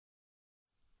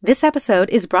This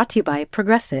episode is brought to you by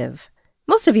Progressive.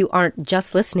 Most of you aren't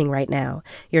just listening right now.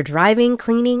 You're driving,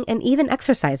 cleaning, and even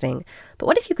exercising. But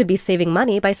what if you could be saving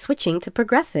money by switching to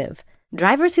Progressive?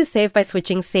 Drivers who save by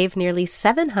switching save nearly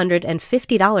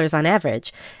 $750 on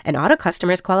average, and auto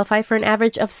customers qualify for an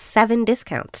average of 7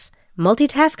 discounts.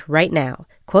 Multitask right now.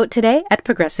 Quote today at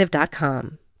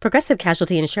Progressive.com. Progressive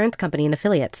Casualty Insurance Company and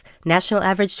Affiliates. National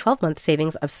average 12-month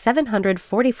savings of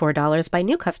 $744 by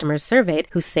new customers surveyed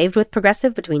who saved with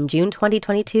Progressive between June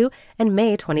 2022 and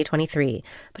May 2023.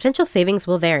 Potential savings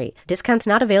will vary. Discounts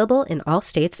not available in all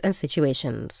states and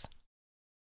situations.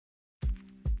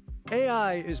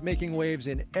 AI is making waves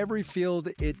in every field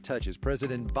it touches.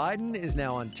 President Biden is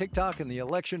now on TikTok, and the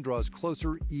election draws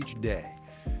closer each day.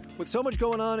 With so much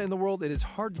going on in the world, it is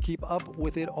hard to keep up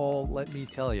with it all, let me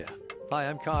tell you. Hi,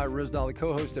 I'm Kai Rizdal, the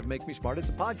co-host of Make Me Smart. It's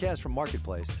a podcast from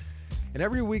Marketplace. And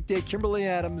every weekday, Kimberly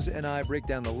Adams and I break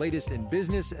down the latest in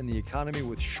business and the economy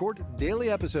with short daily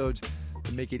episodes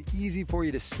to make it easy for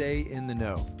you to stay in the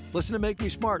know. Listen to Make Me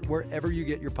Smart wherever you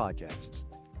get your podcasts.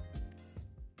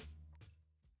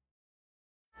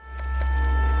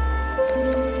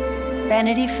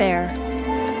 Vanity Fair.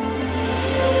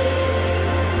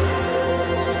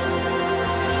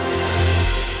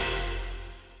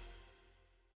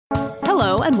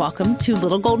 Hello and welcome to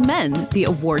Little Gold Men, the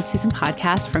award season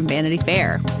podcast from Vanity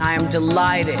Fair. I am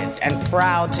delighted and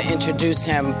proud to introduce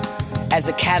him as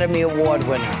Academy Award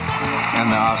winner.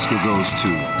 And the Oscar goes to...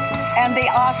 And the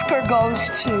Oscar goes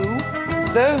to...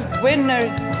 The winner,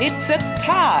 it's a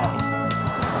tie.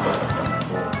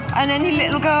 And any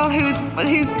little girl who's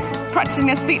practicing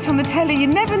their speech on the telly, you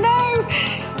never know.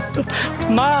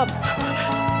 Mom,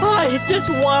 I just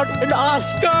want an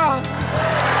Oscar.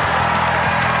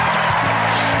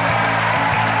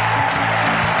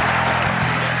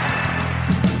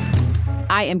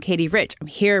 I am Katie Rich. I'm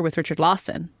here with Richard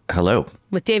Lawson. Hello.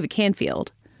 With David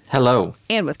Canfield. Hello.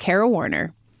 And with Kara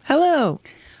Warner. Hello.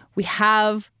 We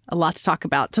have a lot to talk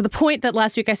about, to the point that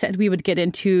last week I said we would get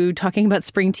into talking about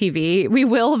spring TV. We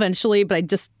will eventually, but I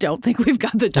just don't think we've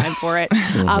got the time for it.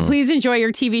 Please enjoy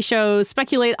your TV shows.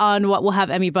 Speculate on what will have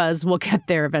Emmy buzz. We'll get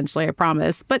there eventually, I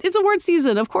promise. But it's award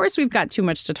season. Of course, we've got too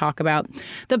much to talk about.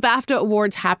 The BAFTA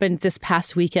Awards happened this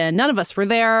past weekend. None of us were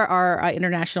there. Our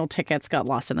international tickets got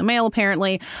lost in the mail,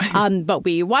 apparently. But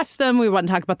we watched them. We want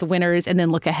to talk about the winners and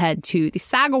then look ahead to the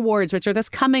SAG Awards, which are this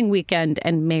coming weekend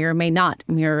and may or may not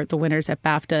mirror the winners at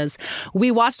BAFTA.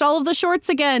 We watched all of the shorts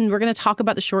again. We're going to talk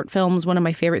about the short films, one of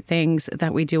my favorite things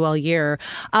that we do all year.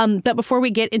 But before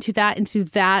we get into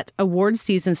that award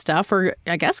season stuff, we're,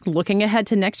 I guess, looking ahead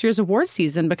to next year's award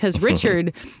season, because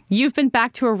Richard, you've been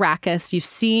back to Arrakis. You've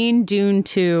seen Dune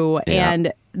 2,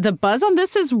 and the buzz on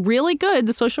this is really good.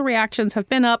 The social reactions have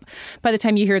been up. By the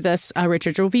time you hear this,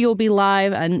 Richard's review will be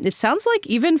live. And it sounds like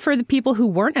even for the people who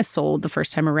weren't as sold the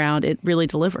first time around, it really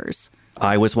delivers.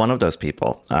 I was one of those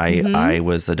people. I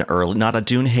was not a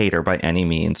Dune hater by any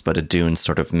means, but a Dune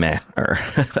sort of meh-er.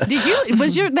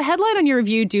 Was the headline on your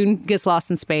review, Dune gets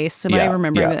lost in space? Am I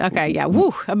remembering that? Okay, yeah.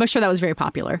 Woo. I'm sure that was very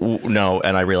popular. No,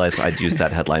 and I realized I'd used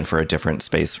that headline for a different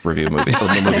space movie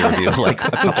review, like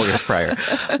a couple years prior.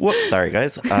 Whoops, sorry,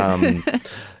 guys.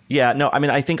 Yeah, no, I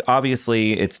mean, I think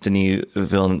obviously it's Denis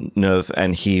Villeneuve,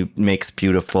 and he makes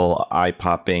beautiful,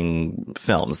 eye-popping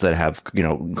films that have,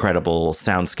 incredible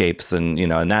soundscapes, and,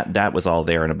 and that was all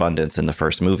there in abundance in the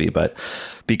first movie. But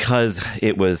because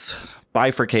it was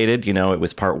bifurcated, it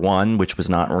was part one, which was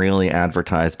not really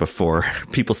advertised before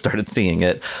people started seeing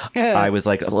it. I was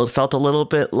felt a little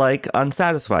bit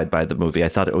unsatisfied by the movie. I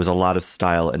thought it was a lot of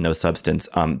style and no substance.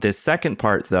 This second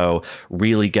part, though,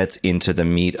 really gets into the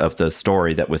meat of the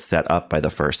story that was set up by the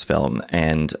first film.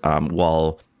 And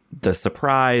while the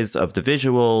surprise of the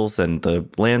visuals and the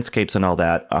landscapes and all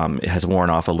that has worn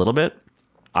off a little bit,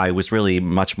 I was really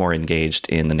much more engaged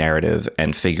in the narrative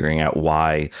and figuring out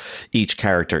why each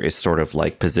character is sort of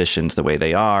positioned the way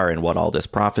they are and what all this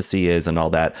prophecy is and all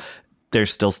that. There's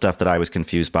still stuff that I was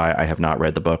confused by. I have not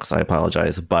read the books. I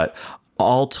apologize. But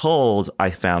all told, I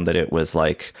found that it was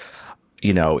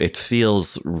it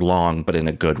feels long, but in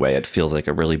a good way. It feels like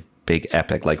a really big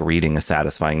epic, like reading a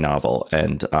satisfying novel.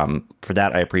 And for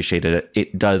that, I appreciated it.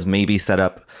 It does maybe set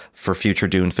up for future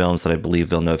Dune films that I believe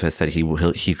Villeneuve has said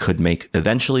he could make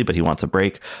eventually, but he wants a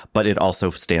break. But it also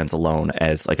stands alone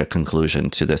as a conclusion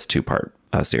to this two-part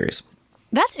series.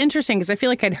 That's interesting because I feel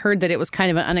like I'd heard that it was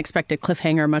kind of an unexpected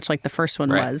cliffhanger, much like the first one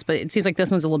was. But it seems like this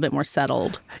one's a little bit more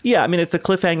settled. Yeah, I mean, it's a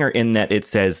cliffhanger in that it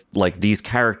says, like, these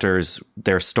characters,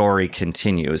 their story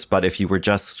continues. But if you were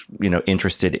just,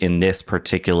 interested in this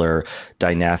particular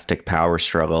dynastic power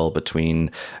struggle between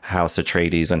House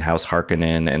Atreides and House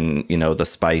Harkonnen and, the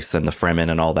Spice and the Fremen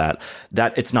and all that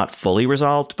it's not fully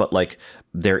resolved. But, like,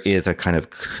 there is a kind of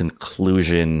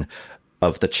conclusion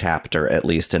of the chapter, at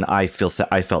least. And I felt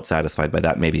satisfied by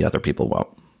that. Maybe other people won't.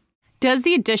 Does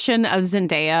the addition of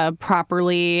Zendaya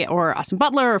properly, or Austin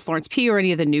Butler or Florence Pugh or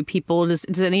any of the new people, does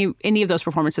any of those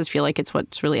performances feel like it's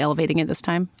what's really elevating it this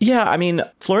time? Yeah, I mean,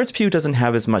 Florence Pugh doesn't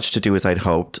have as much to do as I'd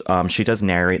hoped. She does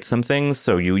narrate some things,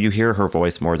 so you hear her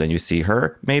voice more than you see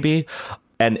her, maybe.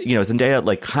 And, Zendaya,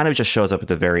 like, kind of just shows up at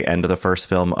the very end of the first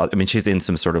film. I mean, she's in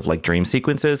some sort of, like, dream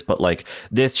sequences, but, like,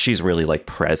 this she's really, like,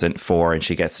 present for, and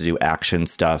she gets to do action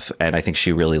stuff. And I think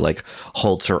she really, like,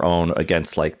 holds her own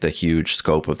against, like, the huge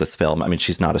scope of this film. I mean,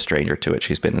 she's not a stranger to it.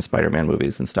 She's been in Spider-Man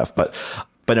movies and stuff. But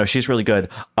no, she's really good.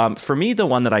 For me, the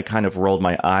one that I kind of rolled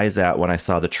my eyes at when I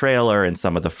saw the trailer and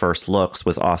some of the first looks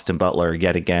was Austin Butler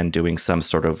yet again doing some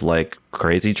sort of, like,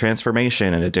 crazy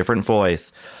transformation in a different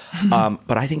voice.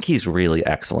 But I think he's really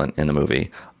excellent in the movie.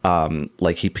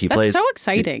 Like he That's plays so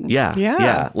exciting.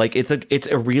 Yeah. Like it's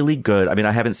a really good. I mean,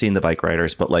 I haven't seen The Bike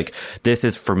Riders, but like this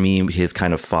is for me his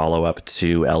kind of follow up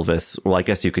to Elvis. Well, I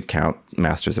guess you could count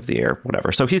Masters of the Air,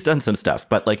 whatever. So he's done some stuff,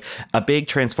 but like a big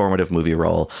transformative movie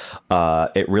role.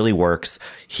 It really works.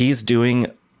 He's doing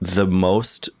the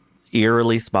most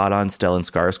eerily spot on Stellan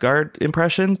Skarsgård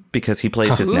impression because he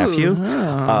plays his nephew.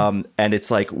 And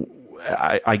it's like,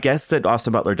 I guess that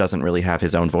Austin Butler doesn't really have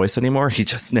his own voice anymore. He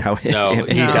just now he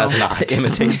does not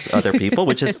imitates other people,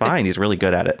 which is fine. He's really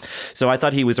good at it. So I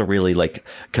thought he was a really like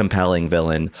compelling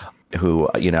villain who,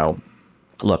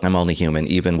 look, I'm only human.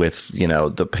 Even with,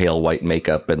 the pale white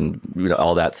makeup and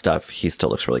all that stuff, he still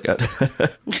looks really good.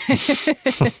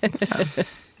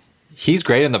 He's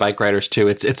great in The Bike Riders too.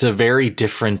 It's a very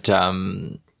different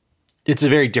it's a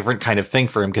very different kind of thing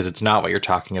for him because it's not what you're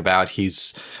talking about.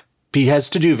 He has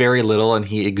to do very little, and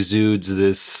he exudes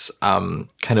this kind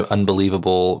of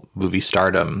unbelievable movie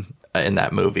stardom in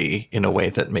that movie in a way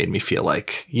that made me feel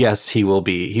like, yes, he will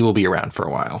be around for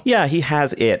a while. Yeah, he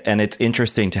has it. And it's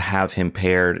interesting to have him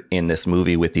paired in this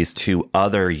movie with these two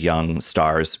other young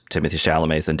stars, Timothée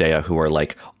Chalamet and Zendaya, who are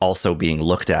like also being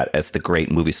looked at as the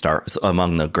great movie stars,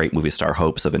 among the great movie star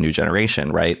hopes of a new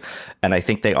generation, right? And I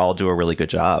think they all do a really good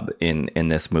job in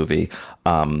this movie.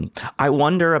 I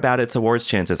wonder about its awards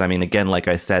chances. I mean, again, like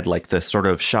I said, like the sort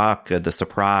of shock, the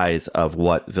surprise of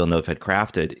what Villeneuve had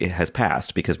crafted, it has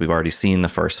passed because we've already seen the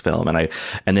first film.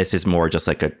 And this is more just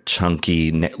like a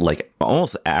chunky, like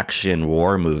almost action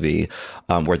war movie,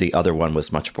 where the other one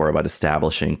was much more about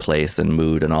establishing place and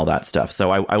mood and all that stuff.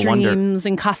 So I wonder. Dreams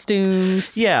and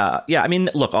costumes. Yeah. I mean,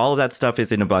 look, all of that stuff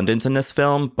is in abundance in this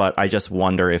film, but I just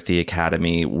wonder if the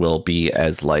Academy will be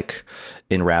as like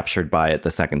enraptured by it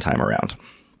the second time around.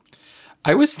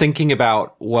 I was thinking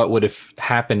about what would have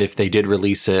happened if they did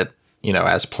release it,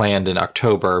 as planned in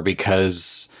October,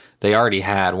 because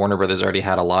Warner Brothers already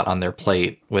had a lot on their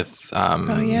plate with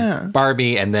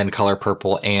Barbie and then Color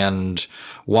Purple and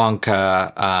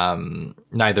Wonka,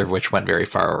 neither of which went very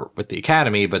far with the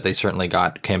Academy, but they certainly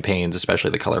got campaigns,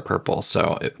 especially the Color Purple.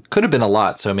 So it could have been a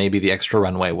lot. So maybe the extra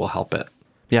runway will help it.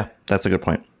 Yeah, that's a good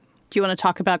point. Do you want to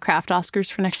talk about craft Oscars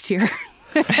for next year?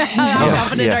 How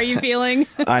confident are you feeling?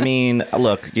 I mean,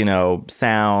 look,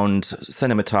 sound,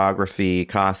 cinematography,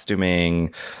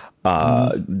 costuming.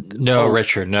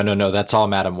 Richard, no. That's all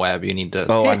Madam Web. You need to.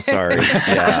 Oh, I'm sorry.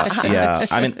 Yeah.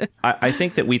 I mean, I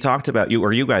think that we talked about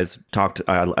you guys talked.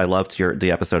 I loved the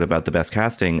episode about the best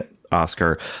casting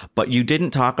Oscar, but you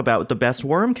didn't talk about the best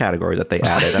worm category that they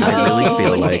added. And I really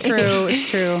feel like it's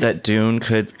true that Dune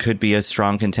could be a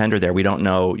strong contender there. We don't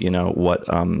know, what.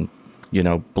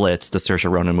 Blitz, the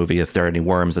Saoirse Ronan movie, if there are any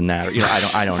worms in that.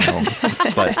 I don't know.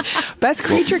 But best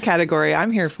creature category,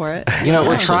 I'm here for it.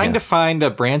 We're trying to find a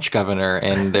branch governor,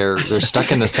 and they're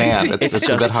stuck in the sand. It's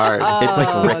a bit hard. It's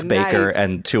like Rick Baker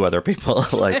and two other people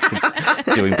like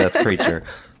doing best creature.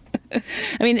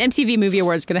 I mean, MTV Movie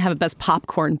Awards is going to have a Best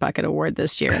Popcorn Bucket Award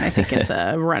this year, and I think it's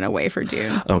a runaway for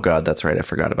Dune. Oh, God, that's right. I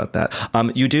forgot about that.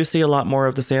 You do see a lot more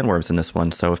of the sandworms in this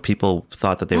one, so if people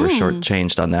thought that they were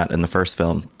shortchanged on that in the first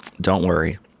film, don't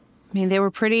worry. I mean, they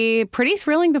were pretty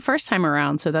thrilling the first time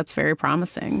around, so that's very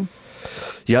promising.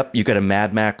 Yep, you get a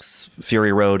Mad Max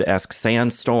Fury Road-esque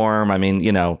sandstorm. I mean,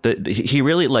 he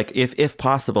really, like, if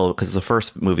possible, because the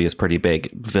first movie is pretty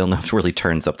big, Villeneuve really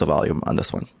turns up the volume on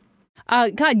this one.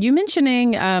 God, you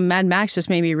mentioning Mad Max just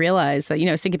made me realize that,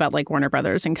 I was thinking about like Warner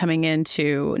Brothers and coming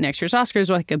into next year's Oscars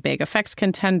with like a big effects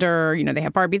contender. They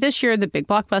have Barbie this year, the big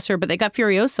blockbuster, but they got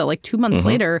Furiosa like 2 months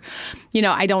later.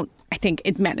 I think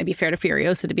it might not be fair to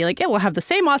Furiosa to be like, yeah, we'll have the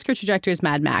same Oscar trajectory as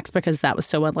Mad Max because that was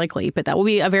so unlikely. But that will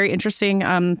be a very interesting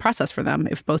process for them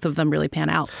if both of them really pan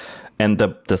out. And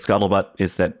the scuttlebutt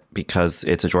is that because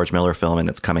it's a George Miller film and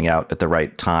it's coming out at the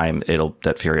right time,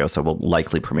 that Furiosa will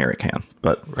likely premiere at Cannes.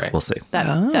 But we'll see.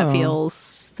 That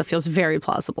feels very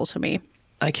plausible to me.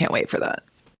 I can't wait for that.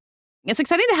 It's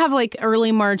exciting to have like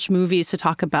early March movies to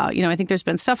talk about. I think there's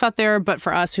been stuff out there, but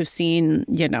for us who've seen,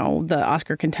 the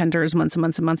Oscar contenders months and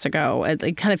months and months ago,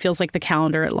 it kind of feels like the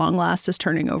calendar at long last is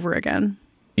turning over again.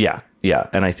 Yeah.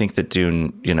 And I think that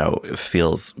Dune,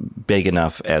 feels big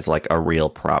enough as like a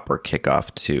real proper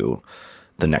kickoff to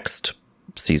the next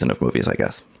season of movies, I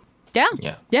guess.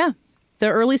 Yeah. The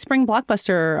early spring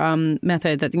blockbuster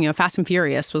method that, Fast and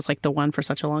Furious was like the one for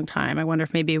such a long time. I wonder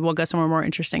if maybe we'll go somewhere more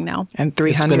interesting now. And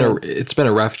 300. It's been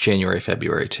a rough January,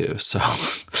 February too. So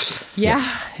yeah,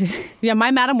 my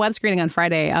Madam Web screening on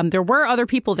Friday. There were other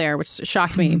people there, which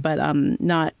shocked me, but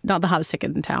not the hottest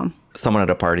ticket in town. Someone at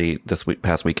a party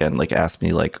past weekend like asked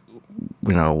me like,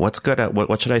 what's good at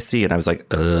what should I see? And I was like,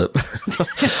 Have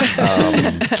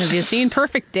you seen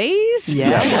Perfect Days?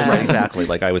 Yeah, right, exactly.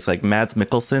 Like I was like Mads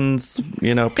Mikkelsen's,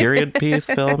 period piece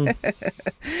film.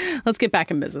 Let's get back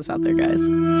in business out there, guys.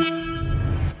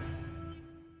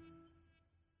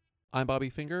 I'm Bobby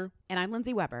Finger. And I'm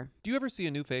Lindsay Weber. Do you ever see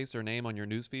a new face or name on your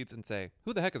news feeds and say,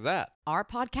 who the heck is that? Our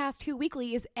podcast, Who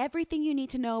Weekly, is everything you need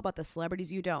to know about the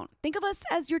celebrities you don't. Think of us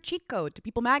as your cheat code to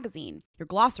People magazine, your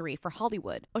glossary for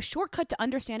Hollywood, a shortcut to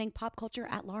understanding pop culture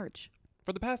at large.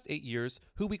 For the past 8 years,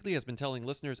 Who Weekly has been telling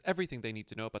listeners everything they need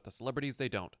to know about the celebrities they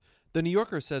don't. The New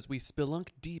Yorker says we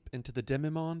spelunk deep into the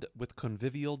demi-monde with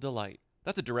convivial delight.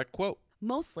 That's a direct quote.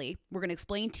 Mostly, we're going to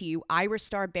explain to you Irish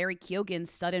star Barry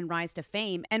Keoghan's sudden rise to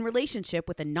fame and relationship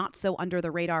with a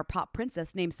not-so-under-the-radar pop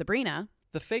princess named Sabrina.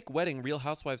 The fake wedding Real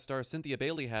Housewives star Cynthia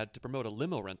Bailey had to promote a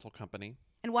limo rental company.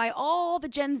 And why all the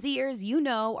Gen Zers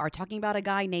are talking about a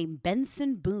guy named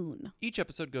Benson Boone. Each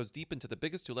episode goes deep into the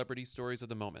biggest celebrity stories of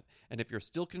the moment. And if you're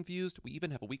still confused, we even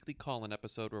have a weekly call-in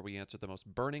episode where we answer the most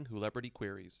burning celebrity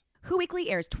queries. Who Weekly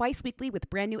airs twice weekly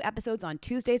with brand new episodes on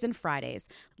Tuesdays and Fridays.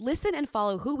 Listen and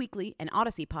follow Who Weekly, an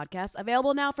Odyssey podcast,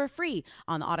 available now for free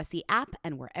on the Odyssey app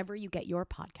and wherever you get your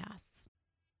podcasts.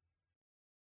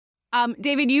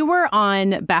 David, you were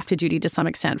on BAFTA duty to some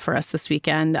extent for us this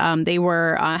weekend. They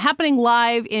were happening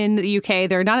live in the UK.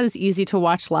 They're not as easy to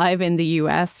watch live in the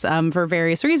US for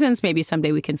various reasons. Maybe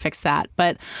someday we can fix that.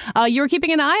 But you were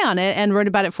keeping an eye on it and wrote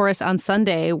about it for us on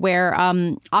Sunday, where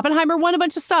Oppenheimer won a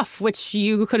bunch of stuff, which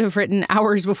you could have written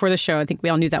hours before the show. I think we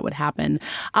all knew that would happen.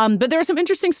 But there are some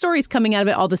interesting stories coming out of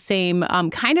it all the same,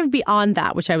 kind of beyond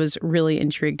that, which I was really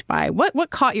intrigued by. What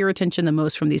caught your attention the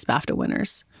most from these BAFTA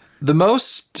winners? The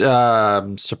most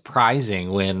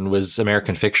surprising win was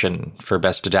American Fiction for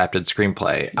Best Adapted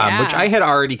Screenplay, which I had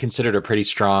already considered a pretty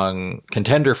strong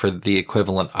contender for the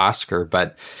equivalent Oscar.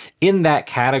 But in that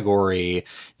category,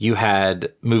 you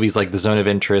had movies like The Zone of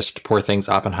Interest, Poor Things,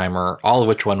 Oppenheimer, all of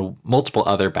which won multiple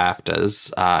other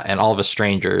BAFTAs, and All of Us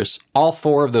Strangers. All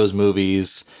four of those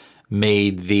movies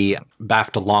made the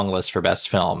BAFTA long list for Best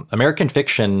Film. American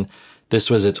Fiction, this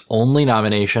was its only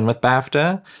nomination with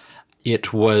BAFTA.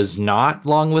 It was not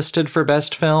longlisted for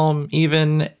Best Film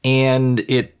even, and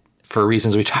it, for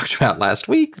reasons we talked about last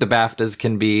week, the BAFTAs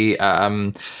can be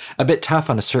a bit tough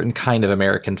on a certain kind of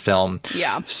American film.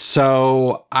 Yeah.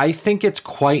 So I think it's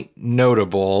quite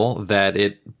notable that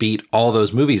it beat all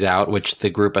those movies out, which the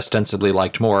group ostensibly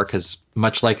liked more, because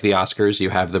much like the Oscars,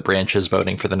 you have the branches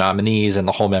voting for the nominees and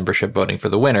the whole membership voting for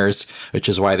the winners, which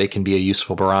is why they can be a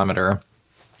useful barometer.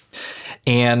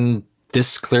 And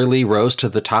this clearly rose to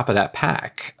the top of that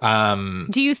pack.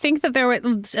 Do you think that there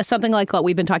was something like what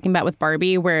we've been talking about with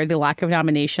Barbie, where the lack of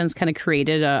nominations kind of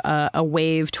created a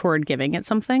wave toward giving it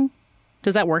something?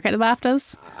 Does that work at the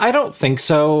BAFTAs? I don't think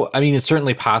so. I mean, it's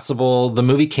certainly possible. The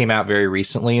movie came out very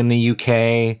recently in the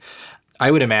UK.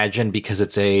 I would imagine because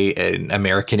it's an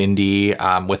American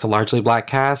indie with a largely black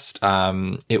cast,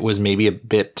 it was maybe a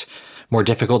bit more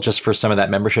difficult just for some of that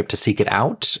membership to seek it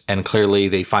out. And clearly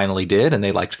they finally did, and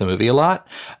they liked the movie a lot.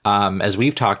 As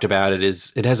we've talked about, it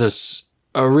has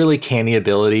a really canny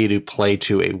ability to play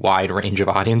to a wide range of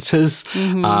audiences,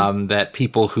 that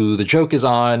people who the joke is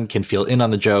on can feel in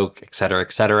on the joke, et cetera,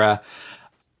 et cetera.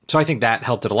 So I think that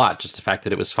helped it a lot, just the fact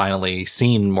that it was finally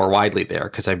seen more widely there,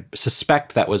 because I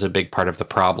suspect that was a big part of the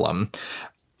problem.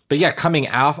 But yeah, coming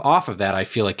off of that, I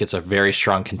feel like it's a very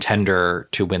strong contender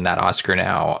to win that Oscar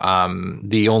now.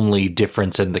 The only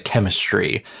difference in the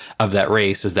chemistry of that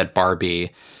race is that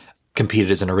Barbie competed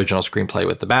as an original screenplay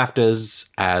with the BAFTAs.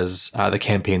 As the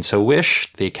campaign so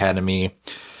wished, the Academy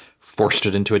forced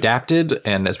it into adapted.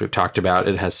 And as we've talked about,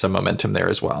 it has some momentum there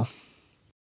as well.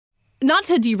 Not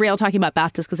to derail talking about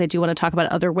BAFTAs, because I do want to talk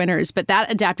about other winners, but that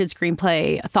adapted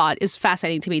screenplay thought is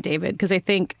fascinating to me, David, because I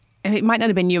think it might not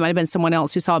have been you, it might have been someone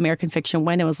else who saw American Fiction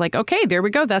win and was like, okay, there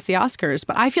we go, that's the Oscars.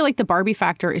 But I feel like the Barbie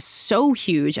factor is so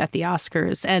huge at the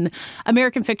Oscars, and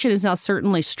American Fiction is now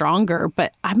certainly stronger,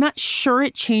 but I'm not sure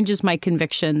it changes my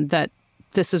conviction that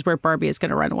this is where Barbie is going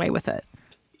to run away with it.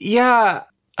 Yeah,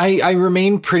 I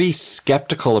remain pretty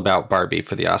skeptical about Barbie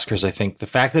for the Oscars. I think the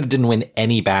fact that it didn't win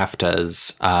any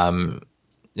BAFTAs,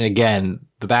 again,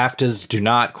 the BAFTAs do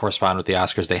not correspond with the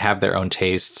Oscars. They have their own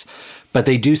tastes, but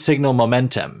they do signal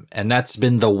momentum. And that's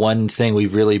been the one thing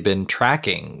we've really been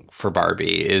tracking for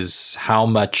Barbie is how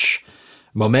much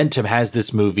momentum has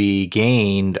this movie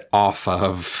gained off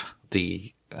of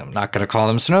the, I'm not going to call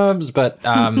them snubs, but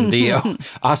the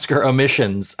Oscar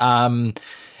omissions.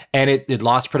 And it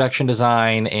lost production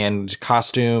design and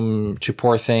costume to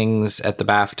Poor Things at the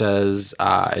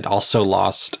BAFTAs. It also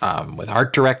lost with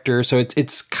art director. So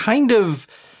it's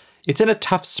in a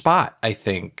tough spot, I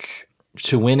think,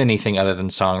 to win anything other than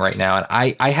song right now. And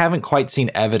I haven't quite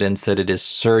seen evidence that it is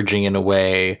surging in a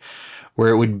way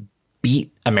where it would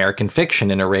beat American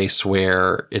Fiction in a race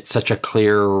where it's such a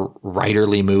clear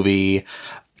writerly movie.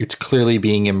 It's clearly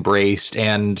being embraced.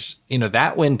 And,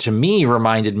 that win to me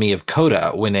reminded me of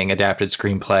Coda winning adapted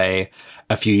screenplay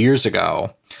a few years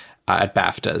ago at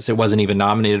BAFTAs. It wasn't even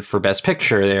nominated for Best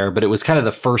Picture there, but it was kind of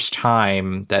the first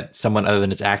time that someone other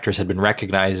than its actors had been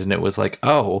recognized. And it was like,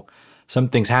 oh,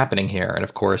 something's happening here. And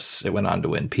of course, it went on to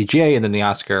win PGA and then the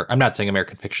Oscar. I'm not saying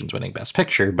American Fiction's winning Best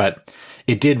Picture, but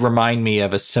it did remind me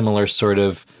of a similar sort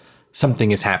of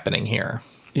something is happening here.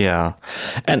 Yeah.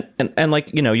 And like,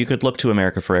 you could look to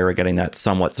America Ferrera getting that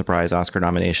somewhat surprise Oscar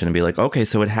nomination and be like, okay,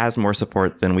 so it has more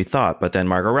support than we thought. But then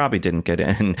Margot Robbie didn't get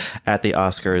in at the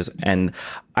Oscars. And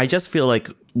I just feel like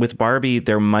with Barbie,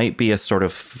 there might be a sort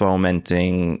of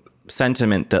fomenting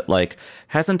sentiment that like,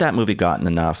 hasn't that movie gotten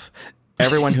enough?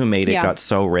 Everyone who made it got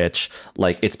so rich.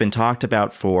 Like, it's been talked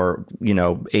about for,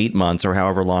 8 months or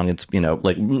however long it's,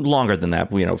 like longer than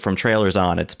that, from trailers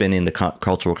on, it's been in the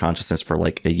cultural consciousness for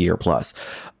like a year plus.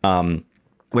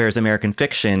 Whereas American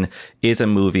Fiction is a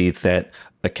movie that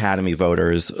Academy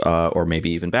voters or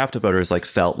maybe even BAFTA voters like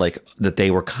felt like that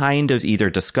they were kind of either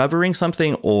discovering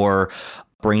something or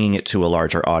bringing it to a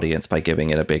larger audience by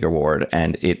giving it a big award.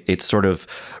 And it sort of,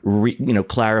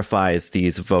 clarifies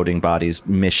these voting bodies'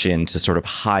 mission to sort of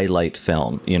highlight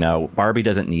film. Barbie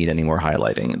doesn't need any more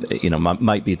highlighting,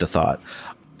 might be the thought.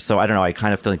 So I don't know. I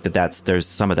kind of feel like there's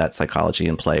some of that psychology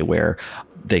in play where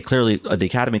the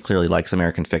Academy clearly likes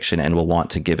American Fiction and will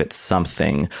want to give it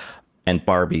something. And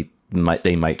Barbie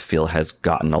might feel has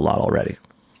gotten a lot already.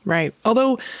 Right.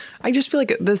 Although I just feel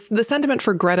like the sentiment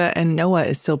for Greta and Noah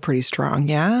is still pretty strong.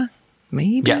 Yeah,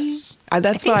 maybe. Yes.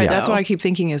 That's what I keep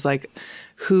thinking is like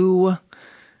who,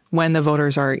 when the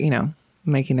voters are,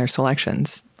 making their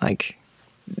selections, like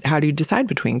how do you decide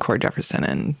between Cord Jefferson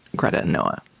and Greta and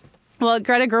Noah? Well,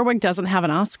 Greta Gerwig doesn't have an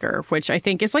Oscar, which I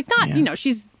think is like not,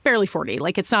 she's barely 40.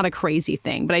 Like, it's not a crazy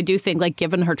thing. But I do think, like,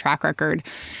 given her track record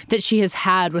that she has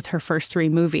had with her first 3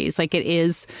 movies, like,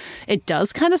 it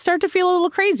does kind of start to feel a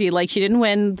little crazy. Like, she didn't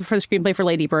win for the screenplay for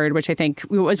Lady Bird, which I think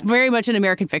was very much an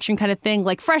American Fiction kind of thing.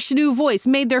 Like, fresh new voice,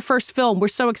 made their first film. We're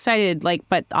so excited. Like,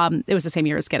 but it was the same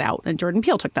year as Get Out, and Jordan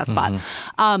Peele took that spot.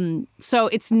 So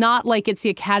it's not like the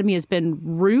Academy has been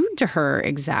rude to her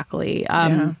exactly.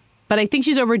 But I think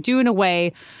she's overdue in a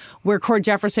way where Cord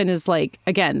Jefferson is like,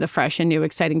 again, the fresh and new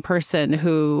exciting person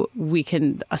who we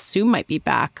can assume might be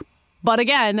back. But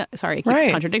again, sorry, I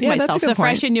keep contradicting myself. The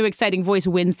fresh and new exciting voice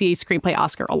wins the screenplay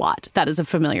Oscar a lot. That is a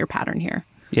familiar pattern here.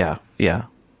 Yeah.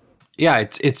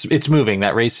 It's moving.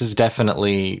 That race has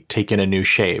definitely taken a new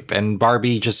shape. And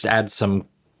Barbie just adds some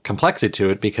complexity to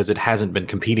it because it hasn't been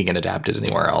competing and adapted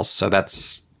anywhere else. So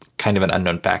that's kind of an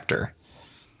unknown factor.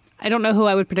 I don't know who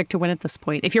I would predict to win at this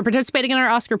point. If you're participating in our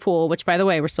Oscar pool, which, by the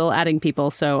way, we're still adding people,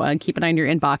 so keep an eye on your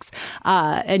inbox,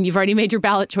 and you've already made your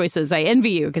ballot choices, I envy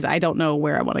you because I don't know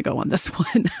where I want to go on this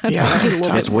one.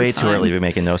 It's way too early to be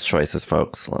making those choices,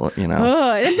 folks. I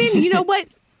mean, you know what?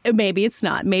 Maybe it's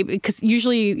not. Maybe because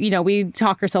usually, we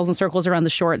talk ourselves in circles around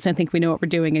the shorts and think we know what we're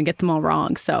doing and get them all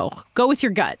wrong. So go with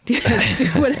your gut. Do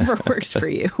whatever works for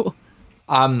you.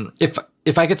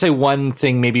 If I could say one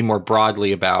thing maybe more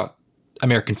broadly about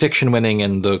American Fiction winning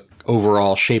and the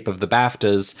overall shape of the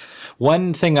BAFTAs,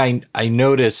 One thing I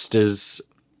noticed is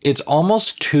it's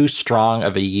almost too strong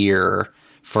of a year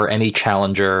for any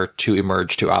challenger to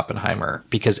emerge to Oppenheimer,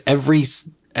 because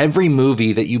every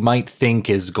movie that you might think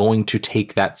is going to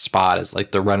take that spot as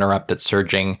like the runner-up that's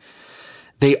surging,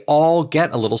 they all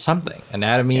get a little something.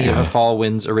 Anatomy of a Fall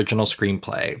wins original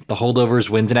screenplay. The Holdovers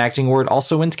wins an acting award,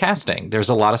 also wins casting. There's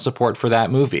a lot of support for that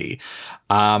movie.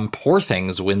 Poor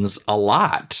Things wins a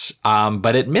lot,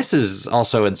 but it misses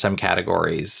also in some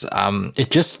categories.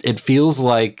 It feels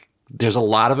like there's a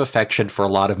lot of affection for a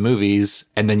lot of movies,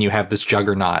 and then you have this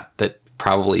juggernaut that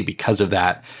probably because of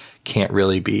that can't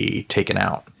really be taken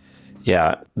out.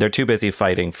 Yeah, they're too busy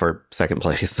fighting for second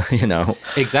place, you know?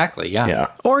 Exactly,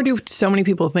 yeah. Or do so many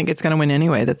people think it's going to win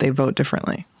anyway that they vote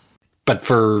differently? But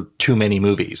for too many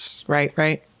movies.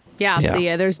 Right.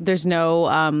 Yeah. There's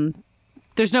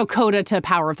no coda to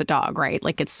Power of the Dog, right?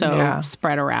 Like it's so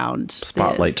spread around.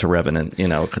 Spotlight to Revenant, you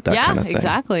know, that kind of thing.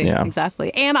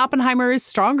 Exactly. And Oppenheimer is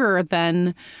stronger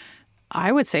than,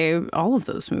 I would say, all of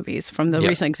those movies from the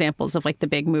recent examples of like the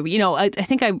big movie. You know, I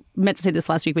think I meant to say this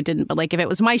last week but didn't, but like if it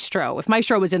was Maestro, if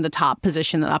Maestro was in the top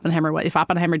position that Oppenheimer was, if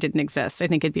Oppenheimer didn't exist, I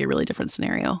think it'd be a really different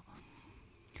scenario.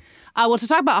 Well, to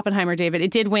talk about Oppenheimer, David,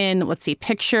 it did win, let's see,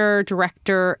 picture,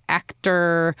 director,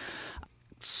 actor,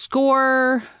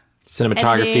 score,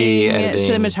 cinematography,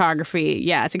 editing. Cinematography,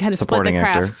 yes. It kind of split the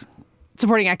crafts.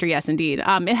 Supporting actor, yes, indeed.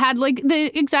 It had like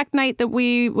the exact night that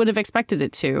we would have expected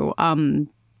it to.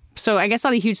 So I guess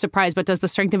not a huge surprise, but does the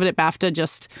strength of it at BAFTA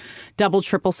just double,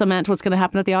 triple cement what's going to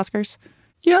happen at the Oscars?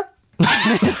 Yep.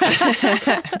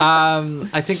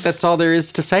 I think that's all there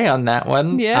is to say on that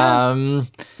one. Yeah. I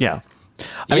mean,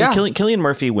 Cillian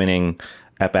Murphy winning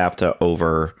at BAFTA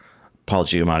over Paul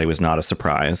Giamatti was not a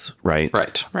surprise, right?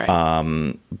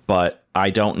 Right. But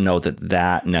I don't know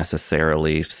that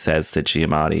necessarily says that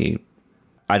Giamatti.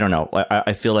 I don't know.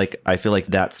 I feel like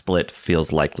that split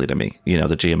feels likely to me. You know,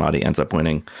 that Giamatti ends up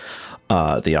winning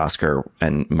the Oscar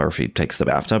and Murphy takes the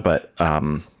BAFTA. But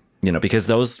you know, because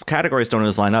those categories don't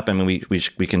always line up. I mean, we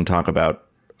can talk about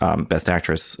Best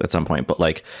Actress at some point, but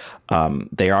like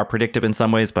they are predictive in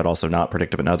some ways, but also not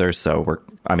predictive in others. So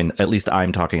at least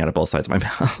I'm talking out of both sides of my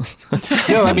mouth.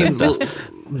 No, I mean,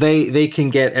 they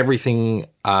can get everything.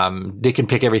 They can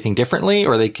pick everything differently,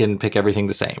 or they can pick everything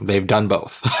the same. They've done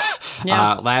both.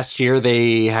 Last year,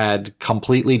 they had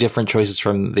completely different choices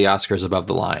from the Oscars above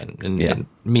the line, and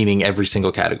meaning every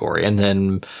single category. And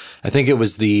then I think it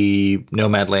was the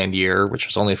Nomadland year, which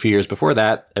was only a few years before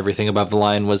that. Everything above the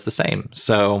line was the same.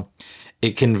 So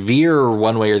it can veer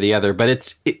one way or the other,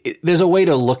 but there's a way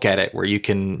to look at it where you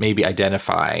can maybe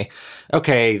identify,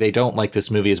 okay, they don't like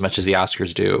this movie as much as the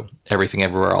Oscars do, Everything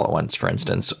Everywhere All at Once, for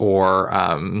instance. Or,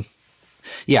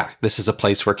 this is a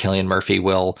place where Cillian Murphy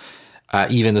will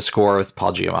even the score with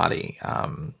Paul Giamatti.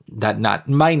 That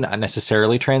might not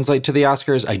necessarily translate to the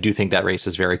Oscars. I do think that race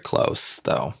is very close,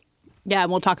 though. Yeah,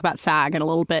 and we'll talk about SAG in a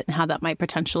little bit and how that might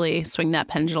potentially swing that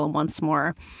pendulum once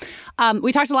more.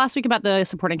 We talked last week about the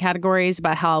supporting categories,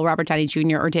 about how Robert Downey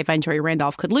Jr. or Da'Vine Joy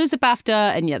Randolph could lose at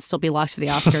BAFTA and yet still be locked for the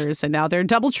Oscars. And now they're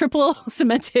double, triple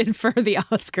cemented for the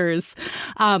Oscars,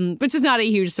 which is not a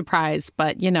huge surprise.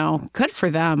 But, you know, good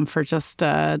for them for just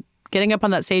getting up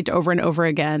on that stage over and over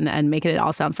again and making it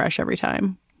all sound fresh every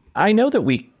time. I know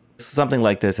that something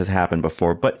like this has happened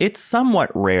before, but it's somewhat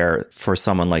rare for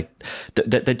someone like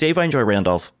that. Da'Vine Joy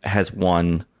Randolph has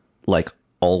won like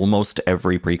almost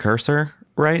every precursor,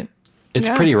 right? It's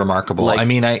pretty remarkable. I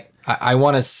mean, I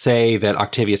want to say that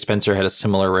Octavia Spencer had a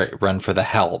similar run for The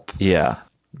Help. Yeah.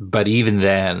 But even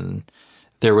then,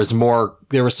 there was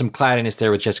some cloudiness there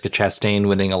with Jessica Chastain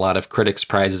winning a lot of critics'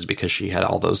 prizes because she had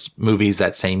all those movies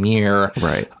that same year.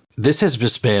 Right. This has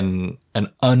just been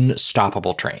an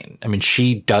unstoppable train. I mean,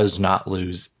 she does not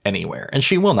lose anywhere, and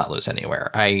she will not lose anywhere.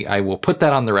 I will put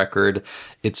that on the record.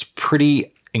 It's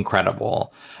pretty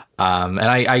incredible. And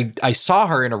I saw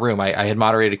her in a room. I had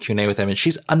moderated a Q&A with them, and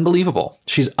she's unbelievable.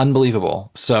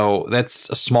 So that's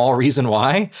a small reason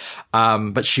why.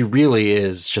 But she really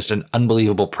is just an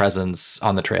unbelievable presence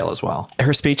on the trail as well.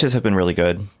 Her speeches have been really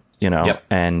good. You know, yep.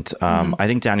 And I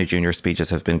think Downey Jr.'s speeches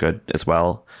have been good as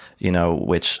well, you know,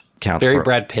 which counts very for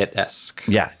Brad Pitt-esque.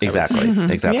 Yeah, exactly.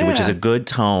 Exactly. Yeah. Which is a good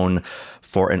tone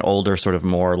for an older, sort of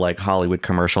more like Hollywood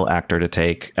commercial actor to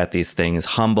take at these things,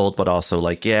 humbled, but also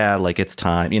like, yeah, like it's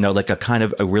time, you know, like a kind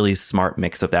of a really smart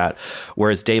mix of that.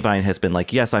 Whereas Da'Vine has been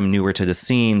like, yes, I'm newer to the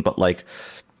scene, but like,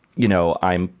 you know,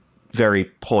 I'm very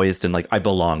poised and like I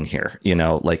belong here, you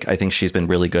know, like I think she's been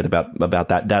really good about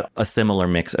that a similar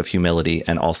mix of humility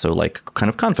and also like kind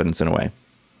of confidence in a way.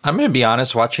 I'm going to be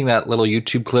honest, watching that little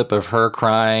YouTube clip of her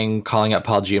crying, calling out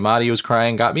Paul Giamatti was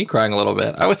crying, got me crying a little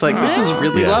bit. I was like, this is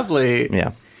really lovely.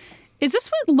 Yeah. Is this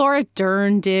what Laura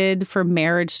Dern did for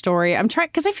Marriage Story? I'm trying,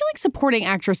 because I feel like supporting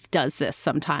actress does this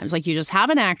sometimes. Like, you just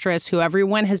have an actress who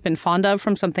everyone has been fond of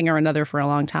from something or another for a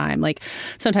long time. Like,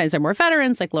 sometimes they're more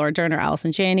veterans, like Laura Dern or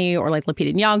Allison Janney, or like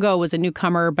Lupita Nyong'o was a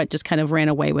newcomer, but just kind of ran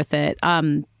away with it.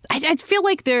 I feel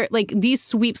like these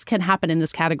sweeps can happen in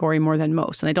this category more than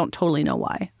most, and I don't totally know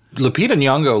why. Lupita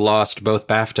Nyong'o lost both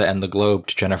BAFTA and the Globe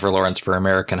to Jennifer Lawrence for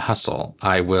American Hustle.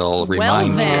 I will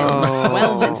remind you.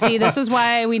 Well, then, see, this is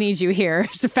why we need you here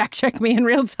to fact check me in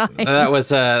real time. That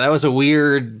was a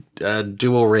weird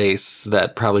dual race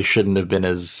that probably shouldn't have been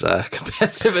as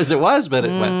competitive as it was, but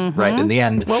it went right in the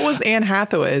end. What was Anne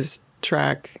Hathaway's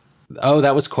track? Oh,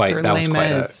 that was quite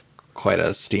a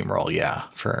steamroll, yeah,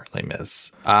 for Les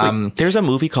Mis. Wait, there's a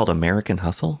movie called American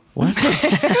Hustle? What?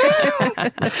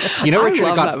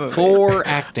 Richard got 4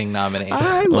 acting nominations.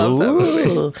 I love that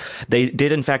movie. They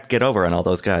did, in fact, get over on all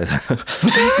those guys.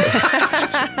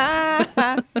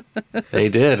 They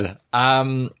did.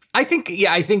 I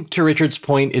think to Richard's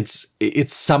point,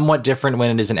 it's somewhat different when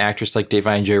it is an actress like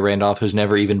Da'Vine Joy Randolph who's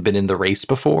never even been in the race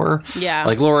before. Yeah.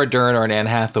 Like Laura Dern or an Anne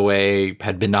Hathaway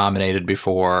had been nominated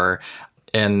before.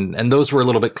 And those were a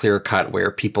little bit clear cut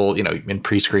where people, in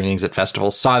pre-screenings at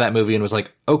festivals saw that movie and was like,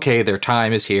 okay, their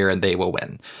time is here and they will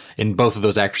win. In both of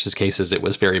those actresses' cases, it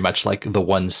was very much like the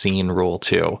one scene rule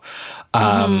too.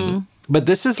 But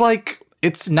this is like,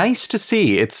 it's nice to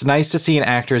see. It's nice to see an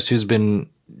actress who's been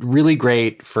really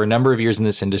great for a number of years in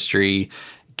this industry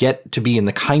get to be in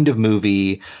the kind of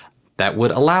movie that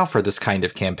would allow for this kind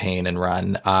of campaign and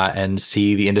run, and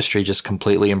see the industry just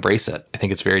completely embrace it. I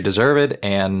think it's very deserved,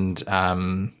 and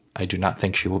I do not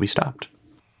think she will be stopped.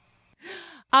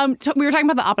 We were talking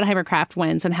about the Oppenheimer Craft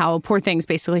wins and how Poor Things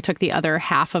basically took the other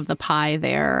half of the pie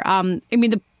there.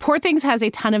 The Poor Things has a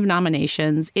ton of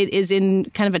nominations. It is in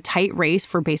kind of a tight race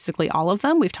for basically all of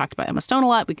them. We've talked about Emma Stone a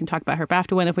lot. We can talk about her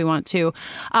BAFTA win if we want to.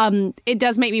 It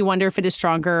does make me wonder if it is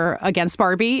stronger against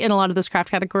Barbie in a lot of those craft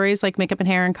categories, like makeup and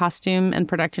hair and costume and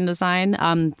production design,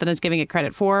 than it's giving it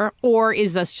credit for. Or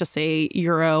is this just a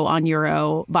Euro on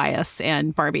Euro bias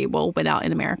and Barbie will win out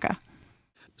in America?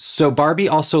 So Barbie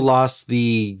also lost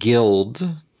the Guild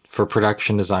for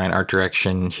production design, art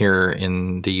direction here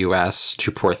in the US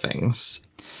to Poor Things.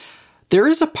 There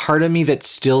is a part of me that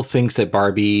still thinks that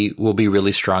Barbie will be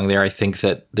really strong there. I think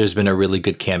that there's been a really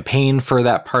good campaign for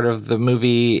that part of the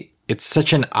movie. It's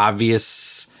such an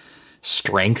obvious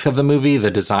strength of the movie. The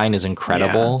design is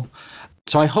incredible.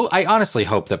 Yeah. So I honestly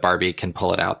hope that Barbie can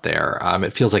pull it out there.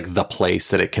 It feels like the place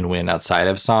that it can win outside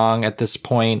of song at this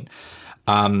point.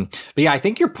 But yeah, I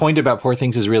think your point about Poor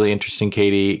Things is really interesting,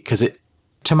 Katie, because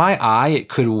to my eye, it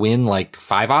could win like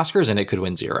 5 Oscars and it could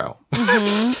win 0.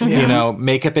 Mm-hmm. Yeah.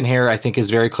 Makeup and hair, I think, is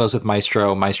very close with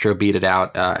Maestro. Maestro beat it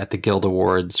out at the Guild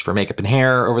Awards for makeup and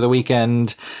hair over the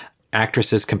weekend.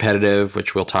 Actress is competitive,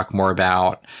 which we'll talk more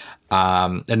about.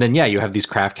 And then, you have these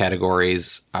craft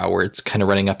categories where it's kind of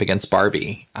running up against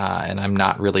Barbie. And I'm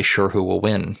not really sure who will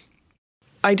win.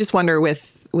 I just wonder with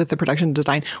the production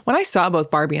design, when I saw both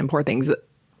Barbie and Poor Things,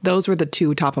 those were the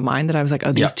 2 top of mind that I was like,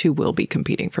 these 2 will be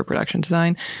competing for production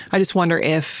design. I just wonder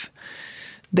if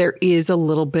there is a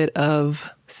little bit of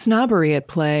snobbery at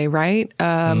play, right?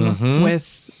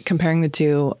 With comparing the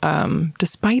 2,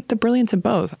 despite the brilliance of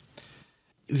both.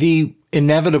 The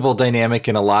inevitable dynamic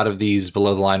in a lot of these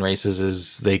below the line races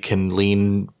is they can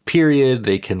lean period,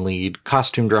 they can lead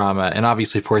costume drama, and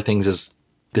obviously Poor Things is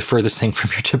the furthest thing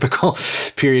from your typical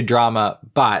period drama.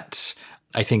 But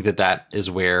I think that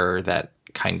is where that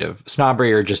kind of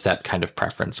snobbery or just that kind of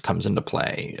preference comes into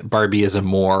play. Barbie is a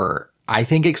more, I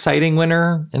think, exciting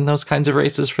winner in those kinds of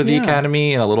races for the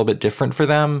Academy and a little bit different for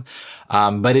them.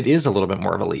 But it is a little bit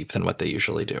more of a leap than what they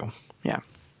usually do. Yeah.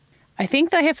 I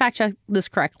think that I have fact-checked this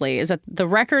correctly, is that the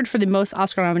record for the most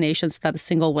Oscar nominations without a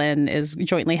single win is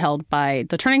jointly held by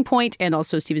The Turning Point and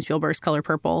also Steven Spielberg's Color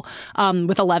Purple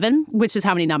with 11, which is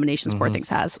how many nominations Poor Things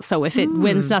has. So if it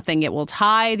wins nothing, it will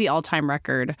tie the all-time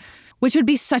record, which would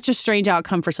be such a strange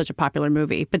outcome for such a popular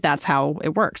movie. But that's how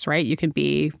it works, right? You can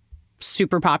be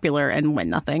super popular and win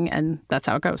nothing, and that's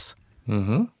how it goes.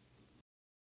 Mm-hmm.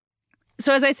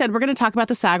 So as I said, we're going to talk about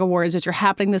the SAG Awards, which are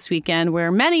happening this weekend,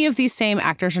 where many of these same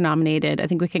actors are nominated. I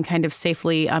think we can kind of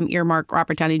safely earmark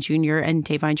Robert Downey Jr. and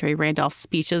Da'Vine Joy Randolph's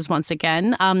speeches once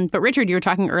again. But Richard, you were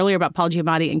talking earlier about Paul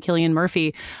Giamatti and Cillian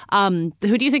Murphy.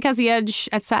 Who do you think has the edge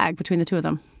at SAG between the 2 of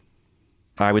them?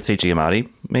 I would say Giamatti,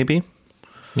 maybe.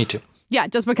 Me too. Yeah,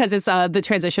 just because it's the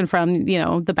transition from, the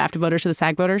BAFTA voters to the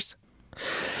SAG voters?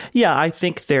 Yeah, I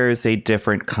think there's a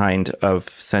different kind of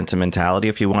sentimentality,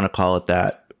 if you want to call it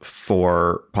that,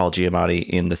 for Paul Giamatti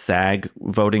in the SAG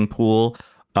voting pool.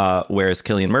 Whereas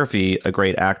Cillian Murphy, a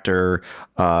great actor,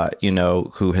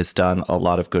 who has done a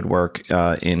lot of good work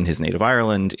in his native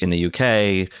Ireland, in the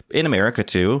UK, in America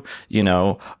too,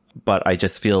 but I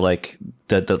just feel like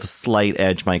the slight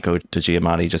edge might go to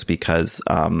Giamatti just because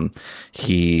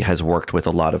he has worked with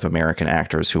a lot of American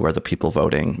actors who are the people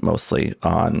voting mostly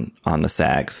on the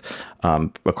SAGs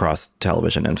across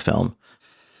television and film.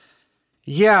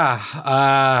 Yeah,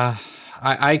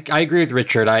 I agree with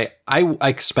Richard. I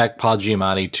expect Paul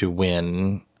Giamatti to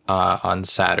win on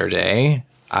Saturday.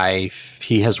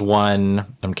 He has won,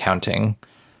 I'm counting,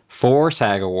 4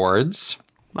 SAG Awards.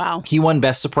 Wow. He won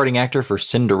Best Supporting Actor for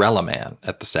Cinderella Man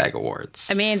at the SAG Awards.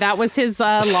 I mean, that was his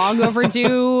long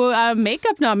overdue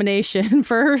makeup nomination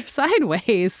for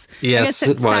Sideways. Yes,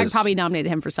 it was. SAG probably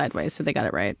nominated him for Sideways, so they got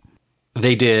it right.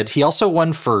 They did. He also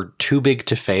won for Too Big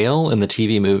to Fail in the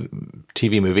TV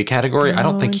movie category. I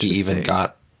don't think he even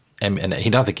got, and he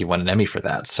don't think he won an Emmy for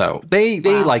that. So they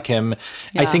like him.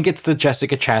 Yeah. I think it's the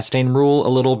Jessica Chastain rule a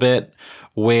little bit,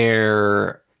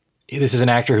 where this is an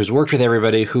actor who's worked with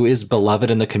everybody, who is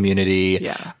beloved in the community,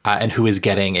 and who is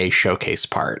getting a showcase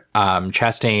part.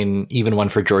 Chastain even won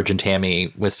for George and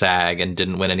Tammy with SAG and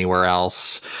didn't win anywhere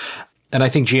else. And I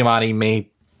think Giamatti may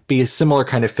be a similar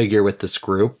kind of figure with this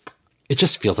group. It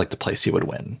just feels like the place he would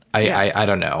win. I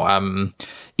don't know.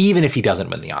 Even if he doesn't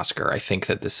win the Oscar, I think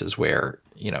that this is where,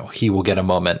 he will get a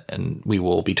moment and we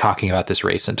will be talking about this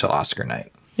race until Oscar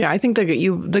night. Yeah, I think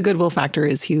the goodwill factor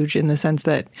is huge in the sense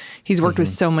that he's worked with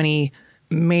so many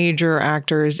major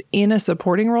actors in a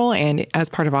supporting role and as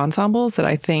part of ensembles that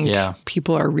I think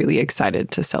people are really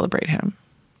excited to celebrate him.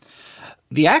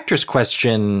 The actor's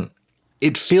question,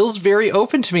 it feels very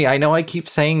open to me. I know I keep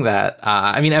saying that.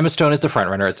 Emma Stone is the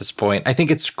frontrunner at this point. I think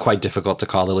it's quite difficult to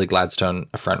call Lily Gladstone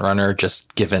a frontrunner,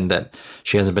 just given that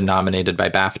she hasn't been nominated by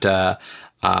BAFTA.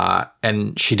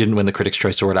 And she didn't win the Critics'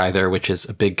 Choice Award either, which is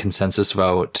a big consensus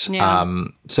vote. Yeah.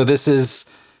 So this is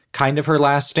kind of her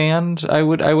last stand, I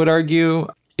would argue.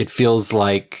 It feels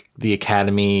like the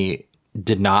Academy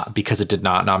because it did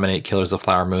not nominate Killers of the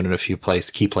Flower Moon in a few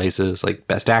key places like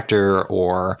Best Actor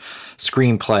or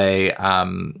Screenplay,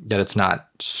 that it's not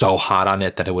so hot on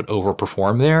it that it would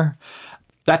overperform there.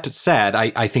 That said,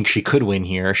 I think she could win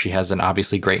here. She has an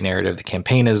obviously great narrative. The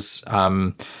campaign has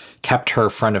kept her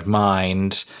front of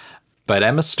mind, but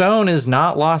Emma Stone is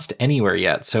not lost anywhere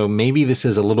yet. So maybe this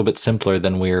is a little bit simpler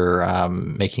than we're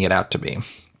making it out to be.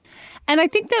 And I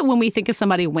think that when we think of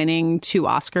somebody winning 2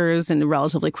 Oscars in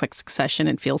relatively quick succession,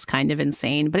 it feels kind of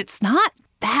insane, but it's not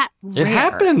that rare. It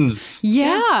happens.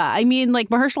 Yeah. I mean, like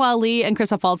Mahershala Ali and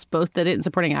Christoph Waltz both did it in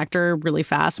supporting actor really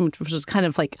fast, which was kind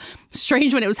of like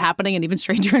strange when it was happening and even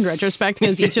stranger in retrospect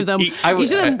because each of them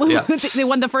they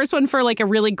won the first one for like a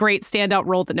really great standout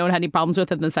role that no one had any problems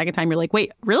with. And the second time you're like,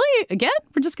 wait, really? Again?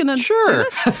 We're just going to do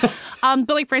this? But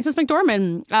like Frances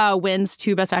McDormand wins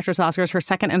 2 Best Actress Oscars, her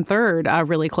second and third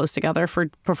really close together for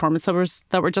performances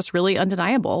that were just really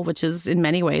undeniable, which is in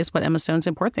many ways what Emma Stone's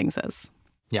in Poor Things is.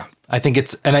 Yeah, I think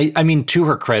it's, and I mean, to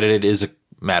her credit, it is a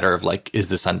matter of like, is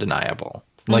this undeniable?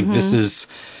 Like this is,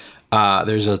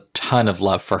 there's a ton of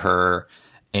love for her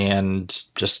and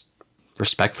just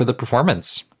respect for the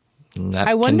performance. And that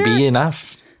can be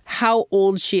enough. How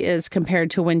old she is compared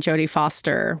to when Jodie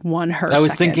Foster won her. I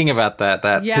was thinking about that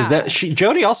because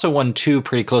Jodie also won 2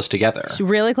 pretty close together.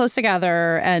 Really close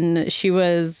together, and she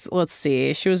was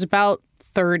about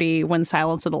 30 when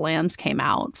Silence of the Lambs came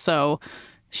out. So.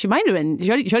 She might have been,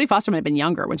 Jodie Foster might have been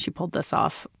younger when she pulled this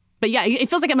off. But yeah, it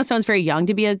feels like Emma Stone's very young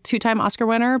to be a 2-time Oscar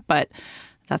winner, but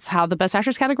that's how the Best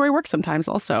Actress category works sometimes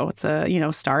also. It's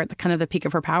a, star at kind of the peak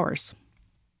of her powers.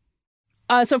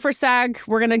 So for SAG,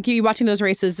 we're going to be watching those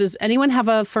races. Does anyone have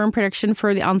a firm prediction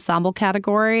for the ensemble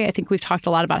category? I think we've talked a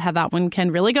lot about how that one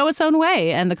can really go its own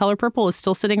way. And The Color Purple is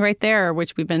still sitting right there,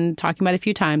 which we've been talking about a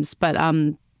few times. But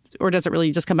or does it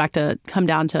really just come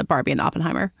down to Barbie and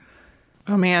Oppenheimer?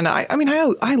 Oh, man.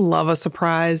 I love a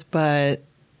surprise, but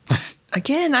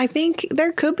again, I think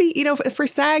there could be, for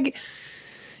SAG,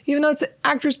 even though it's an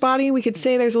actor's body, we could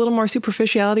say there's a little more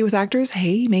superficiality with actors.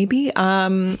 Hey, maybe.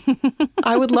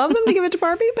 I would love them to give it to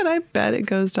Barbie, but I bet it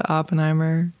goes to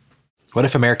Oppenheimer. What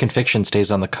if American Fiction stays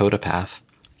on the Coda path?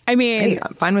 I mean, hey,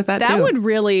 I'm fine with that too. That would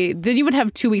really, then you would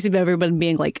have 2 weeks of everyone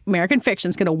being like, American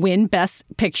Fiction's going to win Best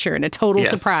Picture in a total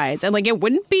surprise. And like, it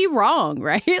wouldn't be wrong,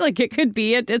 right? Like it could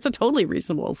be, it's a totally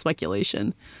reasonable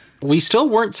speculation. We still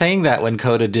weren't saying that when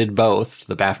Coda did both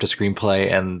the BAFTA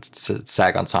screenplay and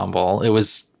SAG Ensemble. It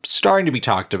was starting to be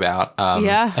talked about.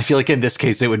 I feel like in this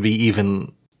case, it would be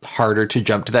even harder to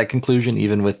jump to that conclusion,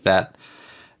 even with that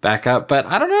backup. But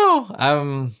I don't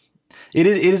know. It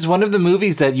is one of the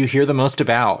movies that you hear the most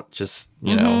about. Just,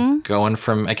 you know, going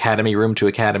from Academy room to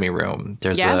Academy room.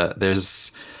 There's a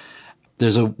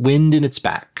wind in its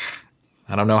back.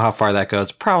 I don't know how far that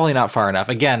goes. Probably not far enough.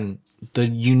 Again, the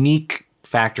unique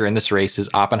factor in this race is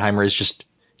Oppenheimer is just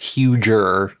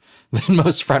huger than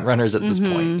most frontrunners at this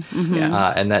point.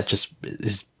 And that just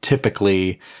is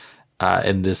typically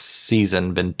in this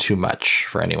season been too much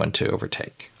for anyone to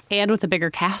overtake. And with a bigger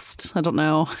cast. I don't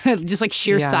know. Just like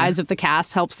sheer size of the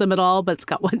cast helps them at all, but it's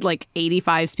got like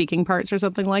 85 speaking parts or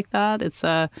something like that. It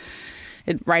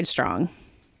rides strong.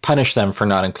 Punish them for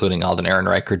not including Alden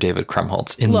Ehrenreich or David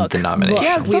Krumholtz in the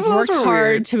nomination. We've worked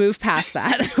hard to move past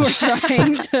that. We're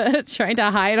trying to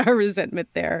hide our resentment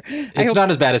there. It's not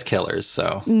as bad as Killers,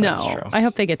 so that's true. I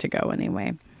hope they get to go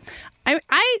anyway.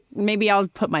 Maybe I'll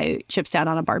put my chips down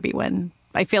on a Barbie win.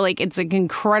 I feel like it's an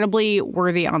incredibly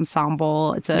worthy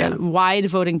ensemble. It's a wide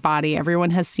voting body. Everyone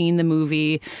has seen the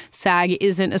movie. SAG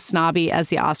isn't as snobby as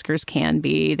the Oscars can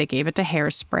be. They gave it to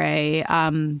Hairspray.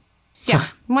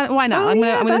 Why not? I'm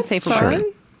gonna say for sure.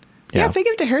 Yeah, if they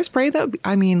give it to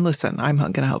Hairspray, listen, I'm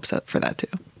gonna hope for that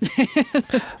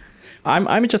too.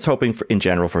 I'm just hoping in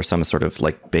general for some sort of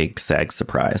like big SAG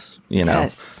surprise, you know,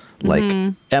 like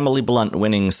Emily Blunt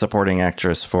winning supporting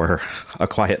actress for A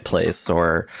Quiet Place,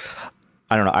 or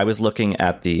I don't know. I was looking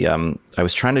at I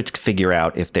was trying to figure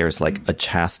out if there's like a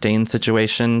Chastain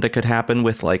situation that could happen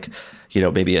with like, you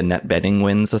know, maybe Annette Bening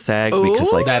wins a SAG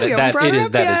because like that is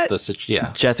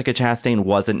Jessica Chastain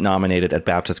wasn't nominated at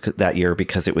BAFTA that year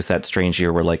because it was that strange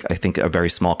year where like I think a very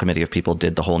small committee of people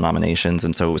did the whole nominations,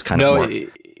 and so it was kind of more.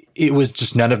 It was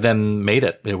just none of them made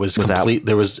it. It was complete.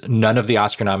 There was none of the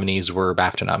Oscar nominees were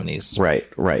BAFTA nominees. Right.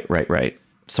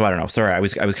 So I don't know. Sorry, I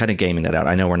was kind of gaming that out.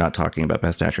 I know we're not talking about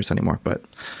Best Actress anymore, but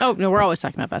we're always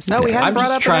talking about Best Actress. No, we haven't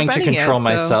brought up trying to control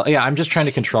myself. Yeah, I'm just trying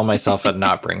to control myself and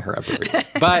not bring her up every day.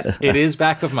 But it is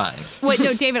back of mind. Wait,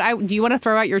 no, David, do you want to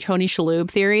throw out your Tony Shalhoub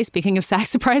theory? Speaking of SAG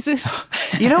surprises,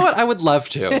 you know what? I would love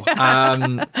to.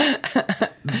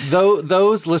 Though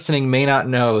those listening may not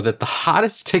know that the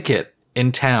hottest ticket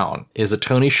in town is a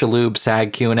Tony Shalhoub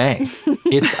SAG Q&A.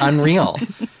 It's unreal.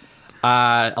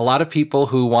 A lot of people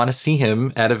who want to see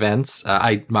him at events,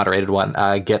 I moderated one,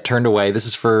 get turned away. This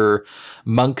is for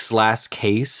Monk's Last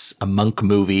Case, a Monk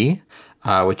movie,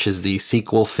 which is the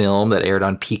sequel film that aired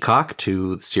on Peacock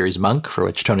to the series Monk, for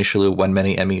which Tony Shalhoub won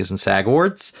many Emmys and SAG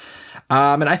Awards.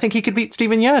 And I think he could beat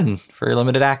Stephen Yeun for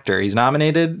Limited Actor. He's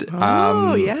nominated.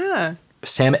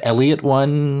 Sam Elliott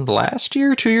won last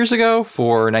year, 2 years ago,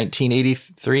 for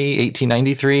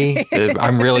 1893.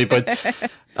 I'm really, but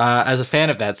as a fan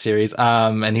of that series,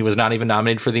 and he was not even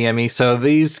nominated for the Emmy. So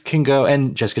these can go,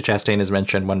 and Jessica Chastain has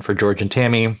mentioned one for George and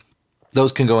Tammy.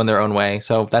 Those can go in their own way.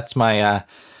 So that's my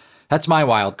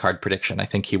wild card prediction. I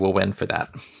think he will win for that.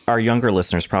 Our younger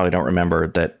listeners probably don't remember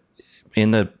that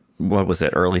in the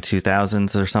early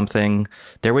 2000s or something,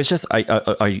 there was just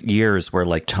years where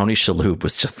like Tony Shalhoub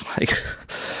was just like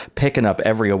picking up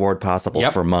every award possible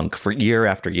for Monk for year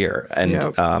after year.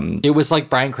 And it was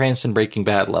like Bryan Cranston Breaking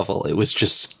Bad level. It was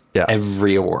just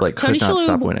every award. Like Tony could not Shalhoub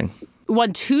stop winning.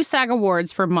 Won 2 SAG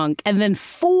Awards for Monk and then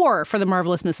 4 for The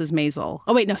Marvelous Mrs. Maisel.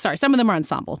 Oh, wait, no, sorry. Some of them are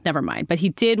ensemble. Never mind. But he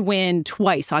did win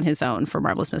twice on his own for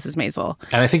Marvelous Mrs. Maisel.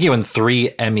 And I think he won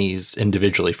 3 Emmys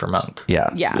individually for Monk.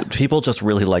 Yeah. People just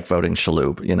really like voting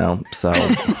Shalhoub, you know? So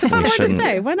it's a fun word to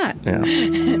say. Why not? Yeah.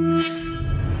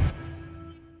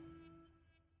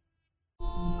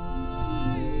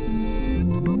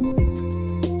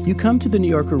 You come to the New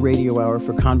Yorker Radio Hour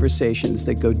for conversations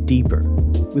that go deeper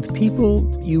with people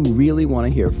you really want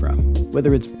to hear from,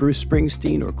 whether it's Bruce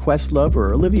Springsteen or Questlove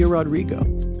or Olivia Rodrigo,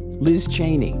 Liz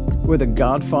Cheney, or the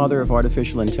godfather of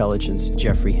artificial intelligence,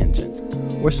 Geoffrey Hinton,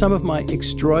 or some of my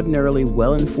extraordinarily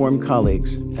well-informed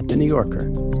colleagues at The New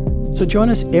Yorker. So join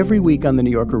us every week on the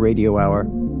New Yorker Radio Hour,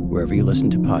 wherever you listen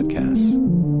to podcasts.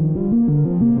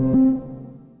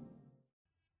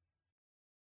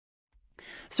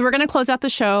 So we're going to close out the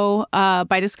show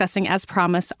by discussing, as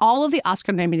promised, all of the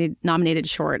Oscar-nominated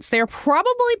shorts. They're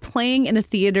probably playing in a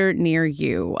theater near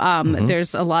you.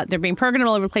 There's a lot. They're being programmed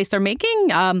all over the place. They're making,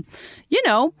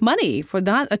 money, for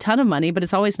not a ton of money, but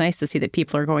it's always nice to see that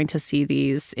people are going to see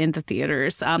these in the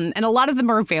theaters. And a lot of them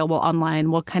are available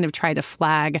online. We'll kind of try to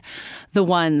flag the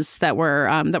ones that we're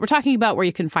talking about where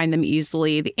you can find them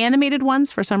easily. The animated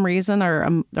ones, for some reason, are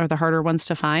the harder ones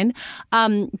to find.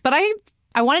 But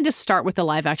I wanted to start with the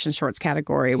live action shorts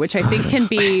category, which I think can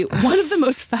be one of the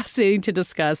most fascinating to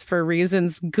discuss for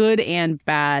reasons good and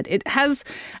bad. It has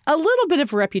a little bit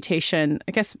of a reputation,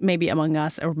 I guess maybe among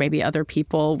us or maybe other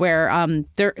people, where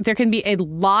there can be a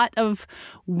lot of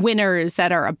winners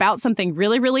that are about something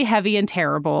really, really heavy and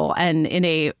terrible and in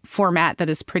a format that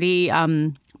is pretty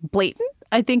blatant.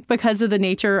 I think because of the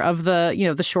nature of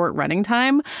the short running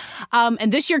time.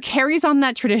 And this year carries on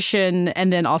that tradition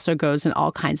and then also goes in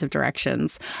all kinds of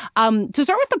directions. To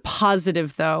start with the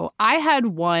positive, though, I had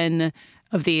one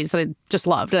of these that I just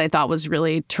loved and I thought was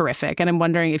really terrific. And I'm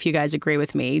wondering if you guys agree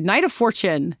with me. Night of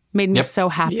Fortune made me so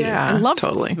happy. Yeah, I loved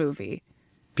totally. this movie.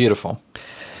 Beautiful.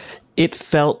 It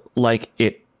felt like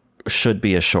it should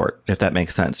be a short, if that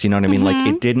makes sense. You know what I mean? Like,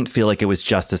 it didn't feel like it was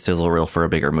just a sizzle reel for a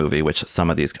bigger movie, which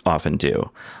some of these often do.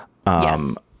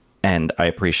 Yes. And I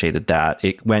appreciated that.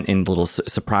 It went in little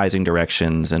surprising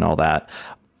directions and all that.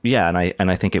 Yeah,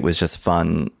 and I think it was just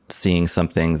fun seeing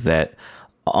something that,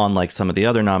 unlike some of the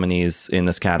other nominees in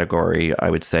this category,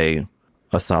 I would say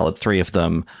a solid 3 of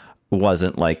them,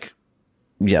 wasn't like,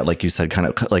 like you said, kind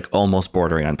of like almost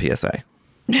bordering on PSA.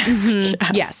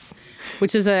 Yes.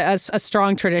 Which is a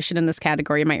strong tradition in this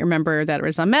category. You might remember that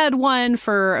Riz Ahmed won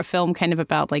for a film kind of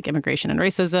about like immigration and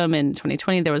racism. In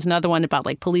 2020, there was another one about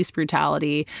like police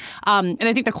brutality. And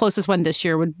I think the closest one this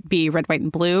year would be Red, White,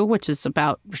 and Blue, which is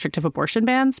about restrictive abortion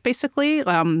bans, basically.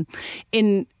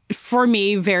 For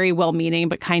me, very well-meaning,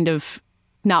 but kind of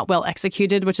not well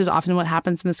executed, which is often what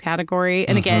happens in this category.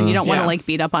 And again, you don't want to like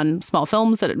beat up on small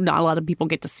films that not a lot of people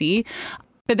get to see.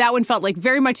 But that one felt like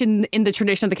very much in the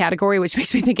tradition of the category, which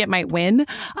makes me think it might win,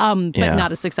 but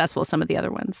not as successful as some of the other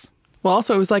ones. Well,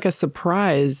 also, it was like a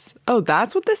surprise. Oh,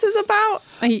 that's what this is about?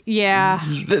 Yeah.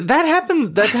 That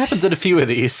happens in a few of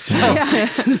these.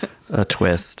 A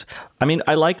twist. I mean,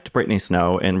 I liked Brittany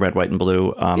Snow in Red, White, and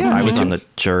Blue. I was on the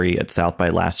jury at South by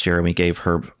last year, and we gave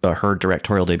her her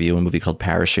directorial debut in a movie called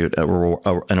Parachute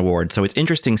an award. So it's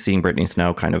interesting seeing Brittany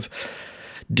Snow kind of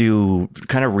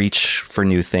reach for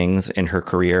new things in her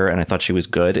career. And I thought she was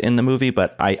good in the movie,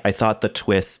 but I thought the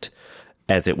twist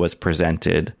as it was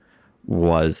presented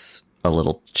was a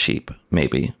little cheap,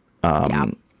 maybe.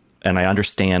 And I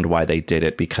understand why they did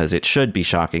it, because it should be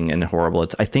shocking and horrible.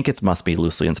 I think it must be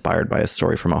loosely inspired by a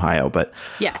story from Ohio, but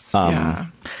yes. I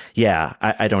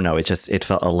don't know. It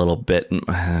felt a little bit,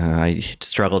 I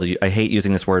struggled. I hate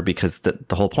using this word because the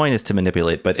whole point is to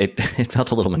manipulate, but it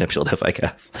felt a little manipulative, I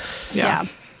guess. Yeah.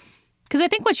 Because I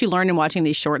think what you learn in watching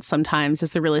these shorts sometimes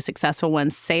is the really successful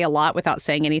ones say a lot without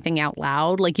saying anything out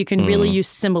loud. Like you can really use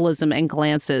symbolism and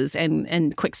glances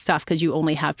and quick stuff because you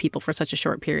only have people for such a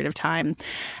short period of time.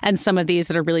 And some of these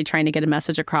that are really trying to get a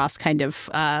message across kind of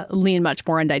lean much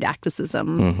more on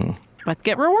didacticism, but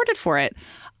get rewarded for it.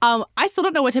 I still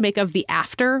don't know what to make of The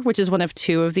After, which is one of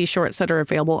 2 of these shorts that are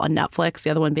available on Netflix.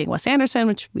 The other one being Wes Anderson,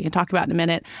 which we can talk about in a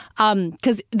minute.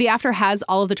 Because The After has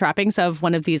all of the trappings of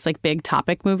one of these like big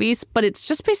topic movies, but it's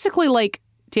just basically like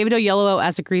David Oyelowo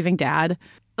as a grieving dad.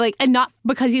 Like, and not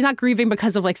because he's not grieving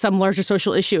because of like some larger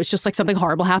social issue. It's just like something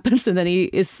horrible happens and then he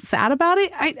is sad about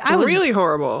it. I was really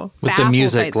horrible. With the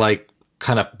music like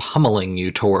kind of pummeling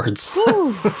you towards.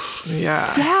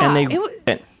 Yeah.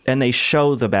 And they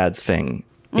show the bad thing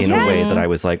in a way that I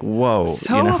was like, whoa,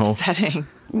 so upsetting.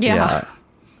 Yeah.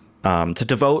 To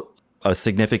devote a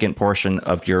significant portion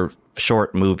of your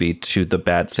short movie to the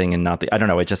bad thing and not I don't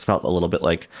know, it just felt a little bit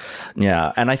like,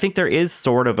 And I think there is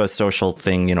sort of a social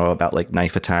thing, about like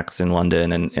knife attacks in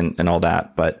London and all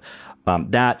that. But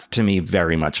that to me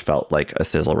very much felt like a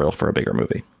sizzle reel for a bigger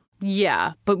movie.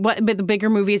 Yeah. But the bigger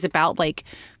movie is about like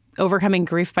overcoming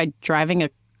grief by driving a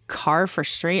car for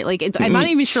straight. Like I'm not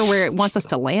even sure where it wants us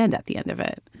to land at the end of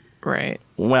it. Right.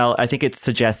 Well, I think it's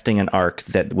suggesting an arc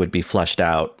that would be fleshed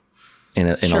out in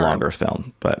a longer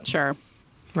film. But sure.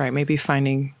 Right. Maybe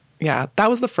finding. Yeah, that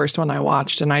was the first one I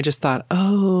watched, and I just thought,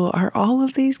 oh, are all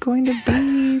of these going to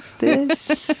be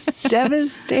this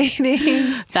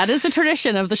devastating? That is a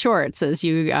tradition of the shorts, is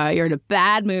you're in a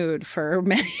bad mood for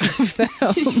many of them.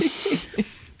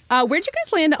 Where'd you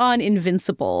guys land on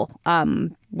Invincible,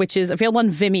 which is available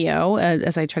on Vimeo,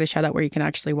 as I try to shout out where you can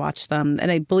actually watch them, and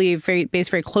I believe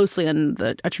based very closely on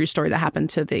a true story that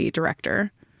happened to the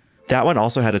director. That one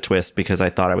also had a twist because I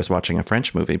thought I was watching a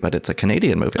French movie, but it's a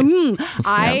Canadian movie.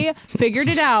 I figured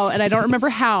it out, and I don't remember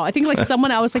how. I think like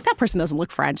I was like, that person doesn't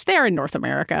look French. They're in North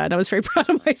America, and I was very proud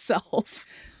of myself.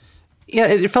 Yeah,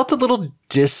 it felt a little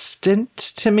distant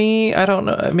to me. I don't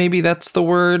know. Maybe that's the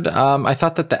word. I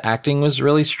thought that the acting was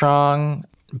really strong,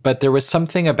 but there was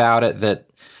something about it that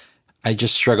I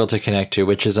just struggled to connect to,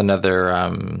 which is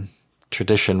another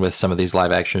tradition with some of these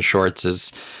live action shorts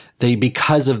is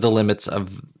because of the limits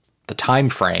of the time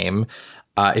frame,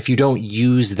 if you don't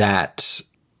use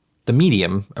the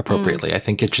medium appropriately, I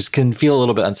think it just can feel a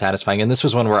little bit unsatisfying. And this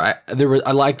was one where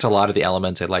I liked a lot of the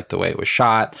elements. I liked the way it was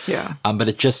shot. Yeah. But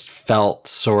it just felt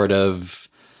sort of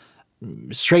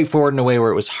straightforward in a way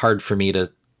where it was hard for me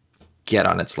to get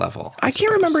on its level. I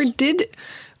can't remember.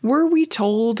 Were we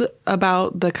told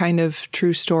about the kind of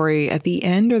true story at the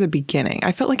end or the beginning?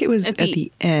 I felt like it was at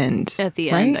the end. At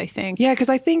the right? end, I think. Yeah, because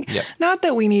I think, not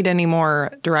that we need any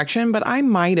more direction, but I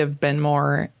might have been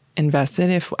more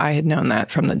invested if I had known that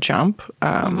from the jump.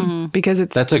 Because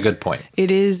that's a good point.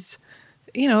 It is,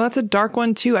 that's a dark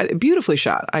one too. Beautifully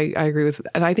shot. I agree with,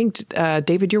 and I think,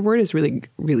 David, your word is really,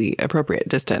 really appropriate,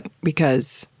 distant,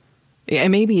 because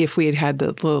maybe if we had had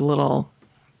the little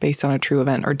based on a true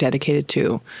event or dedicated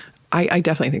to, I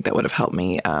definitely think that would have helped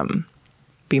me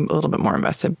be a little bit more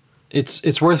invested.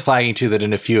 It's worth flagging too that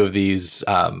in a few of these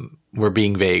we're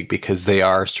being vague because they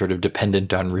are sort of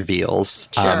dependent on reveals,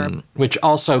 which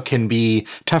also can be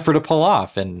tougher to pull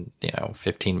off in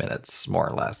 15 minutes more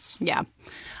or less. Yeah.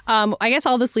 I guess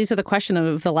all this leads to the question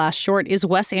of the last short. Is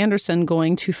Wes Anderson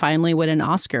going to finally win an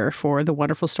Oscar for The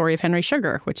Wonderful Story of Henry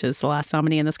Sugar, which is the last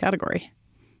nominee in this category?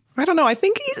 I don't know. I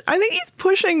think he's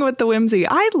pushing with the whimsy.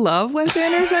 I love Wes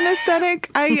Anderson aesthetic.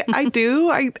 I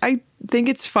do. I think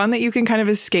it's fun that you can kind of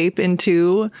escape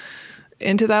into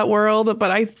that world. But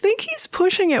I think he's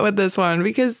pushing it with this one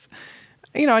because,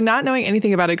 not knowing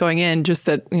anything about it going in, just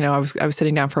that, I was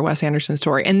sitting down for a Wes Anderson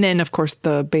story. And then, of course,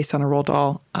 the based on a Roald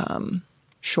Dahl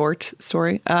short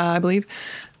story, I believe.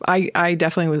 I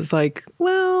definitely was like,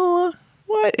 well,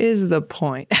 what is the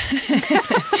point?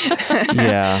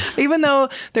 Yeah. Even though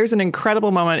there's an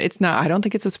incredible moment, I don't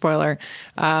think it's a spoiler.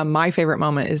 My favorite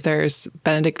moment is there's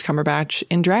Benedict Cumberbatch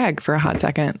in drag for a hot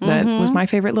second. That was my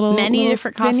favorite little Many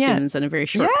different costumes vignette. in a very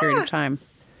short period of time.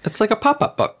 It's like a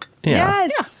pop-up book. Yeah.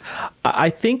 Yes. Yeah. I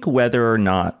think whether or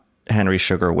not Henry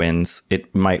Sugar wins,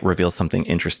 it might reveal something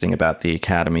interesting about the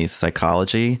Academy's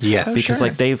psychology. Yes.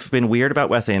 Because they've been weird about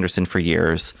Wes Anderson for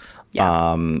years.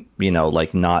 Yeah.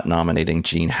 Like not nominating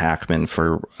Gene Hackman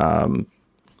for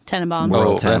Tenenbaums.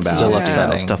 World that's still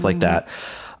upsetting. Stuff like that.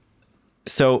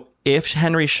 So if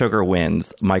Henry Sugar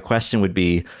wins, my question would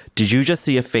be, did you just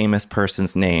see a famous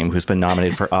person's name who's been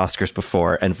nominated for Oscars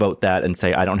before and vote that and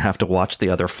say, I don't have to watch the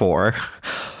other four?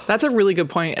 That's a really good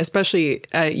point, especially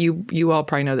you all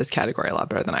probably know this category a lot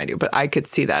better than I do, but I could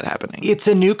see that happening. It's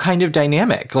a new kind of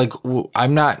dynamic. Like, you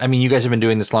guys have been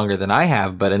doing this longer than I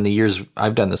have, but in the years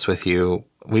I've done this with you,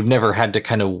 we've never had to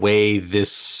kind of weigh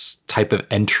this type of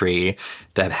entry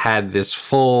that had this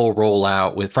full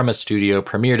rollout from a studio,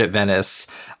 premiered at Venice,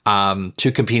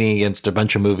 to competing against a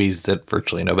bunch of movies that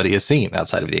virtually nobody has seen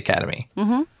outside of the Academy.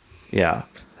 Mm-hmm. Yeah.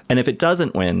 And if it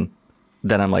doesn't win,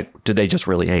 then I'm like, did they just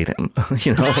really hate him?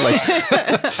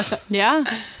 Yeah.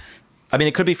 I mean,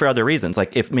 it could be for other reasons.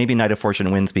 Like if maybe Night of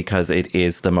Fortune wins because it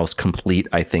is the most complete,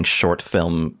 I think, short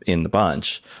film in the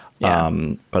bunch. Yeah.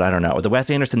 But I don't know. The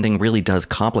Wes Anderson thing really does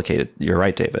complicate it. You're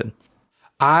right, David.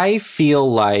 I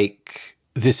feel like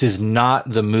this is not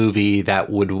the movie that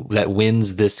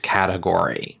wins this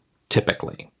category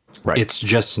typically. Right. It's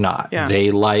just not. Yeah.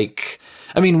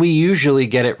 We usually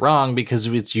get it wrong because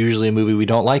it's usually a movie we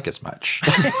don't like as much.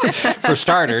 For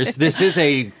starters, this is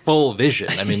a full vision.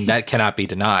 I mean, that cannot be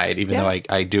denied, even though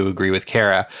I do agree with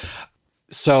Kara.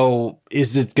 So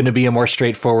is it going to be a more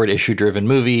straightforward issue-driven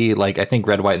movie? Like, I think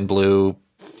Red, White, and Blue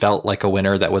felt like a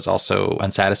winner that was also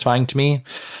unsatisfying to me,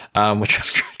 which I'm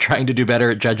trying to do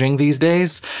better at judging these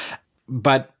days.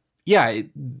 But yeah,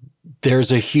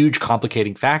 there's a huge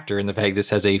complicating factor in the fact this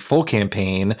has a full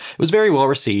campaign. It was very well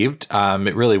received.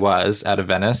 It really was out of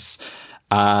Venice.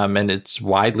 And it's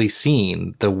widely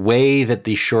seen. The way that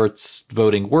the shorts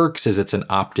voting works is it's an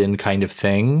opt-in kind of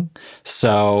thing.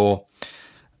 So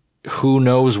who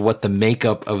knows what the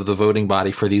makeup of the voting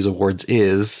body for these awards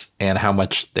is and how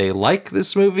much they like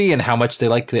this movie and how much they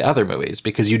like the other movies,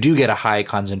 because you do get a high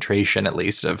concentration, at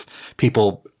least, of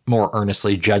people more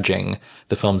earnestly judging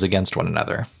the films against one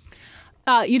another.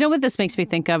 You know what this makes me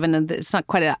think of, and it's not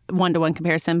quite a one-to-one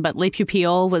comparison, but Les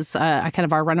Pupilles was kind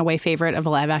of our runaway favorite of the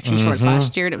live-action shorts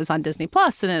last year. And it was on Disney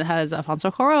Plus, and it has Alfonso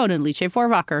Cuarón and Lice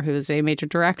Forvacher, who's a major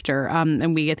director. And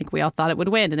I think we all thought it would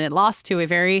win, and it lost to a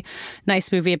very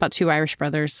nice movie about two Irish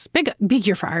brothers. Big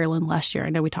year for Ireland last year. I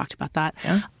know we talked about that.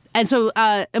 Yeah. And so,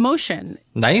 Emotion.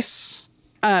 Nice.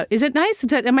 Is it nice?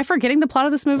 Am I forgetting the plot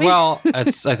of this movie? Well, I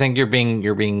think you're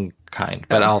being kind,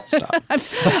 but I'll stop.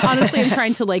 Honestly, I'm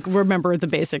trying to remember the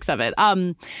basics of it.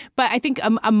 But I think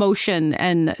emotion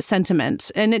and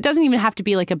sentiment, and it doesn't even have to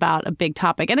be about a big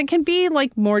topic, and it can be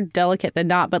more delicate than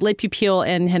not. But Les Pupilles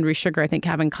and Henry Sugar, I think,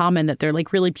 have in common that they're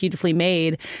really beautifully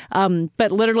made.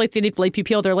 But literally at the end of Les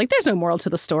Pupilles, they're there's no moral to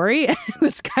the story.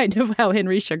 That's kind of how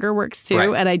Henry Sugar works too.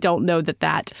 Right. And I don't know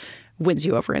that wins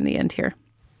you over in the end here.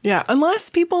 Yeah, unless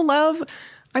people love...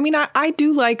 I mean, I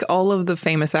do like all of the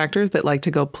famous actors that like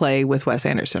to go play with Wes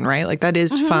Anderson, right? That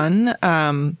is fun.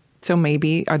 So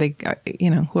maybe are they,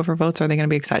 whoever votes, are they going to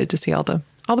be excited to see all the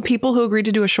people who agreed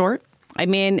to do a short? I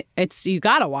mean, you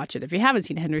got to watch it. If you haven't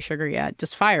seen Henry Sugar yet,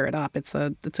 just fire it up. It's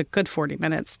a good 40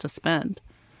 minutes to spend.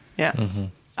 Yeah. Mm-hmm.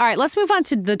 All right, let's move on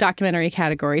to the documentary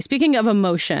category. Speaking of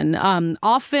emotion,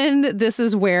 often this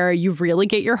is where you really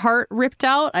get your heart ripped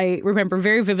out. I remember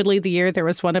very vividly the year there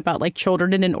was one about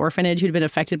children in an orphanage who'd been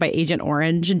affected by Agent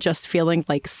Orange and just feeling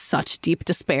such deep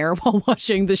despair while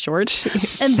watching the short.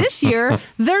 And this year,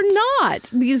 they're not.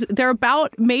 They're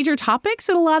about major topics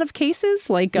in a lot of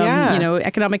cases,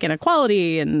 economic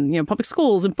inequality and public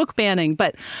schools and book banning.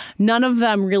 But none of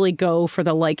them really go for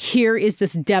the here is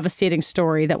this devastating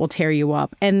story that will tear you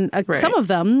up. And some of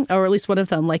them, or at least one of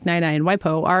them, like Nai Nai and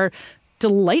Waipo, are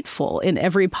delightful in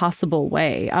every possible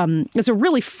way. It's a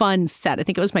really fun set. I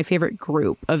think it was my favorite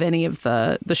group of any of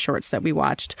the shorts that we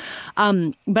watched.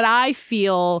 But I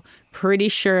feel pretty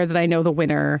sure that I know the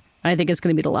winner. I think it's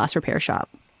going to be The Last Repair Shop.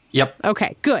 Yep.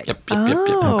 Okay, good. Yep.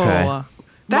 Okay.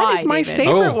 That is my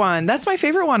favorite one. That's my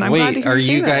favorite one. I'm glad to hear are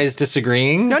you you guys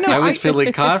disagreeing? No. I was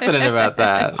feeling confident about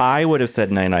that. I would have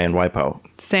said Nai Nai and Waipo.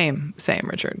 Same,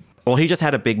 Richard. Well, he just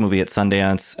had a big movie at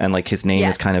Sundance, and his name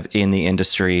is kind of in the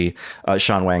industry.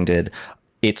 Sean Wang did.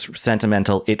 It's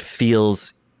sentimental. It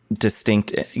feels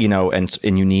distinct, and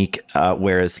unique,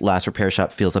 whereas Last Repair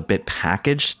Shop feels a bit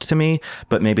packaged to me,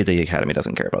 but maybe the Academy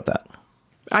doesn't care about that.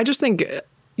 I just think...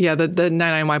 Yeah, the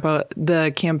Nai Nai Waipo,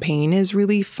 the campaign is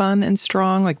really fun and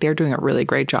strong. They're doing a really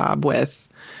great job with,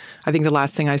 I think the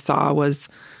last thing I saw was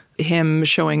him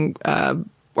showing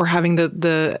or having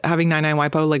having Nai Nai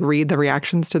Waipo read the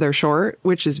reactions to their short,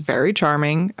 which is very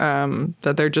charming.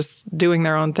 That they're just doing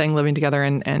their own thing, living together,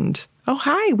 and oh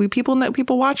hi,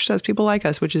 people watched us, people like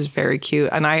us, which is very cute.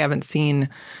 And I haven't seen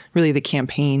really the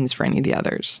campaigns for any of the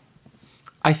others.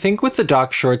 I think with the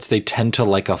doc shorts, they tend to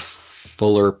like a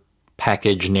fuller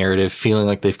package narrative, feeling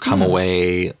like they've come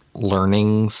away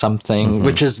learning something,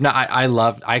 which is not.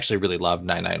 I actually really love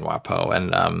Nai Nai and Waipo,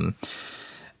 and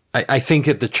I think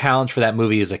that the challenge for that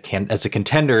movie as a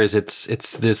contender is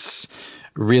it's this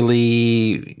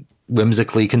really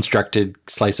whimsically constructed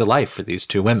slice of life for these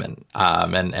two women,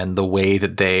 and the way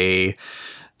that they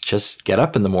just get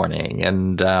up in the morning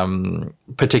and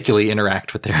particularly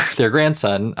interact with their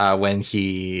grandson when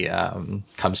he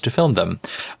comes to film them.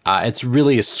 It's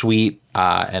really a sweet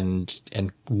and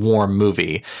warm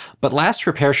movie. But Last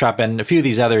Repair Shop and a few of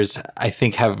these others, I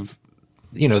think, have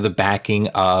the backing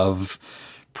of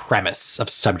premise, of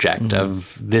subject,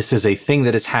 of this is a thing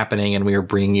that is happening and we are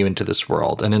bringing you into this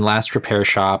world. And in Last Repair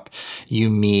Shop, you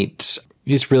meet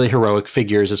these really heroic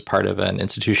figures as part of an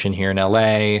institution here in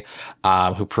LA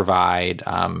who provide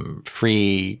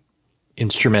free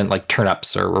instrument like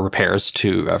turn-ups or repairs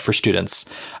for students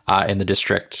in the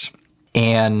district.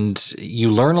 And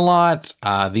you learn a lot.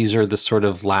 These are the sort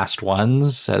of last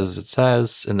ones, as it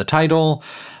says in the title.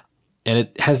 And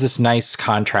it has this nice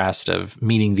contrast of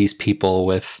meeting these people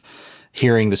with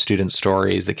hearing the students'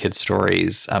 stories, the kids'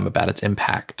 stories about its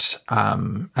impact.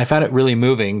 I found it really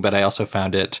moving, but I also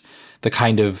found it the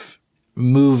kind of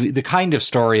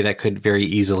story that could very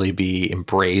easily be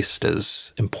embraced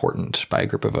as important by a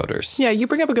group of voters. Yeah, you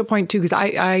bring up a good point, too, because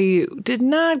I did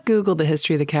not Google the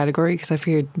history of the category because I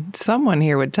figured someone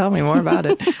here would tell me more about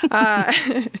it.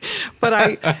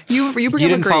 But you bring up You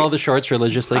didn't follow the shorts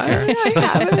religiously, Karen? I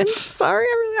haven't. Sorry,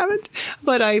 I really haven't.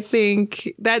 But I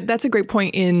think that's a great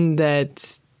point in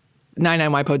that Nai Nai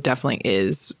Waipo definitely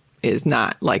is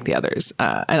not like the others.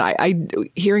 And I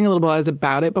hearing a little bit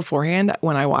about it beforehand,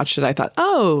 when I watched it, I thought,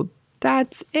 oh,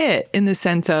 that's it, in the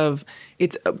sense of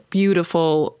it's a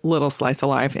beautiful little slice of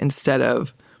life instead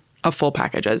of a full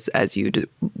package, as you do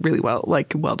really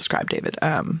well described, David.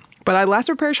 But Last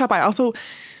Repair Shop, I also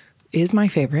is my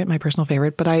favorite, my personal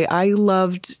favorite, but I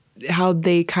loved how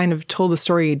they kind of told the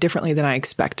story differently than I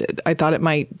expected. I thought it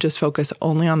might just focus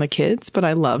only on the kids, but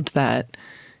I loved that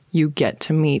you get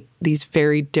to meet these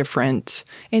very different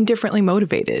and differently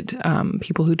motivated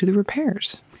people who do the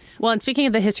repairs. Well, and speaking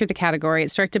of the history of the category,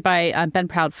 it's directed by Ben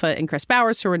Proudfoot and Chris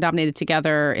Bowers, who were nominated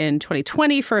together in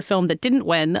 2020 for a film that didn't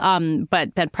win.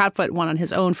 But Ben Proudfoot won on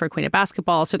his own for Queen of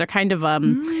Basketball. So they're kind of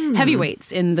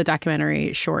heavyweights in the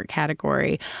documentary short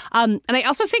category. And I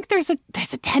also think there's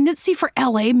a tendency for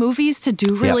LA movies to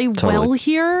do really well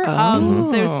here.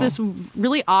 There's this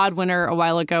really odd winner a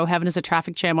while ago, Heaven is a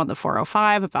Traffic Jam on the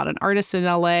 405, about an artist in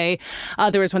LA.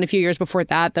 There was one a few years before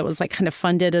that was like kind of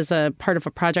funded as a part of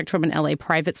a project from an LA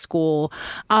private school.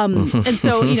 And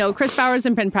so, Chris Bowers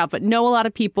and Ben Proudfoot know a lot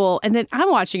of people. And then I'm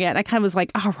watching it and I kind of was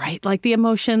like, all right, like the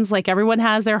emotions, like everyone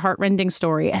has their heartrending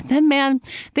story. And then, man,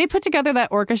 they put together that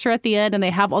orchestra at the end and they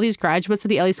have all these graduates of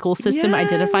the LA school system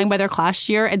identifying by their class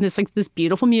year. And this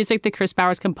beautiful music that Chris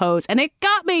Bowers composed. And it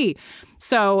got me.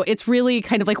 So it's really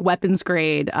kind of like weapons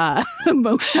grade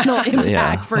emotional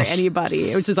impact for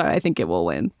anybody, which is why I think it will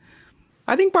win.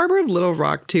 I think Barbara of Little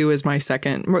Rock, too, is my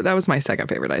second. That was my second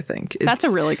favorite, I think. That's a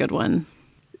really good one.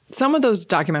 Some of those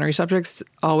documentary subjects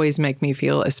always make me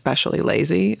feel especially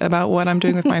lazy about what I'm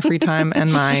doing with my free time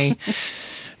and my,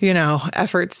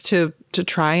 efforts to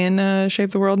try and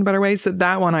shape the world in better ways. So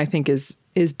that one, I think, is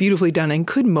beautifully done and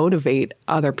could motivate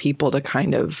other people to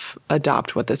kind of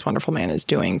adopt what this wonderful man is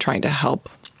doing, trying to help,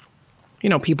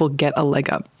 people get a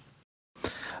leg up.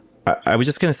 I was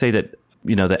just going to say that,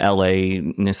 the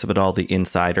LA-ness of it all, the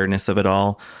insider-ness of it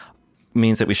all,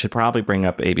 means that we should probably bring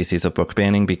up ABC's of book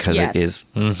banning because it is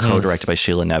co-directed by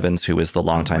Sheila Nevins, who is the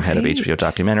longtime head of HBO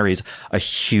documentaries, a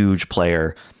huge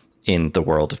player in the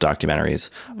world of documentaries,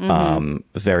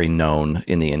 very known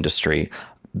in the industry.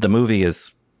 The movie is,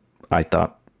 I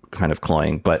thought, kind of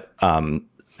cloying, but, about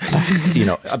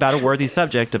a worthy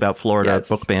subject about Florida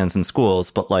book bans in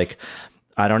schools, but like,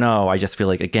 I don't know. I just feel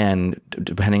like, again,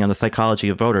 depending on the psychology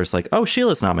of voters, like, oh,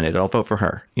 Sheila's nominated, I'll vote for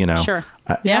her, Sure.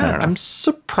 I'm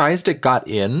surprised it got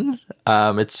in.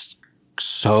 It's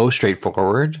so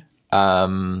straightforward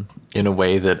in a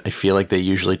way that I feel like they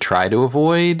usually try to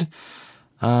avoid.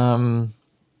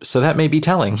 So that may be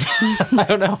telling. I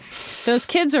don't know. Those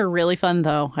kids are really fun,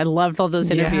 though. I loved all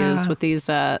those interviews with these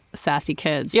sassy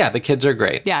kids. Yeah, the kids are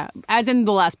great. Yeah, as in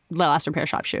the last Repair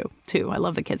Shop show, too. I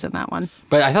love the kids in that one.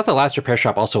 But I thought the last Repair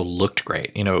Shop also looked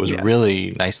great. It was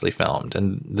really nicely filmed.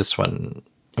 And this one,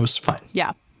 it was fun.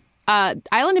 Yeah.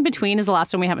 Island in Between is the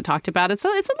last one we haven't talked about. It's a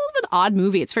little bit odd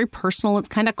movie. It's very personal. It's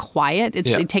kind of quiet.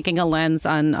 It's taking a lens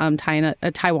on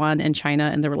Taiwan and China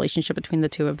and the relationship between the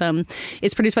two of them.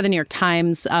 It's produced by the New York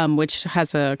Times, which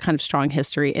has a kind of strong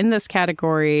history in this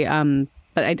category.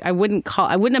 But I wouldn't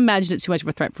imagine it too much of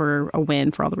a threat for a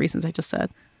win for all the reasons I just said.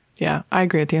 Yeah, I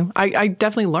agree with you. I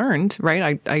definitely learned,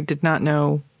 right? I did not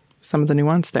know some of the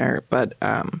nuance there, but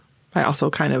I also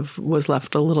kind of was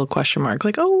left a little question mark,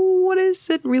 like, oh, what is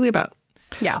it really about?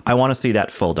 Yeah. I want to see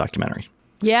that full documentary.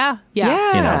 Yeah.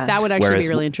 That would actually be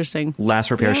really interesting.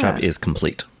 Last Repair Shop is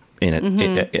complete in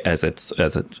it, as its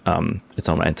own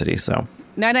entity. So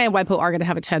Nana and Waipo are going to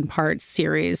have a 10-part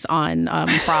series on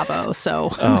Bravo. So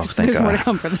there's more to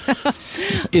come for that.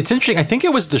 It's interesting. I think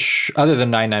it was other than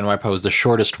 99 Waipo was the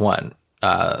shortest one,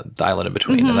 the Island in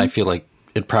Between, and I feel like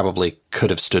it probably could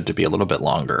have stood to be a little bit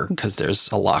longer because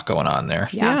there's a lot going on there.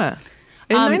 Yeah.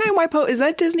 And 99 Waipo, is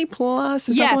that Disney Plus?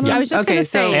 Yes, I was just going to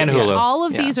say, and Hulu. All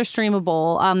of these are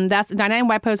streamable. That's 99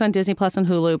 Waipo is on Disney Plus and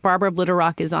Hulu. Barbara of Little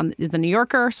Rock is on The New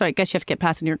Yorker, so I guess you have to get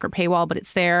past the New Yorker paywall, but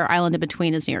it's there. Island in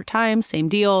Between is New York Times, same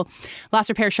deal. Last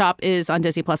Repair Shop is on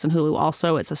Disney Plus and Hulu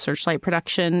also. It's a Searchlight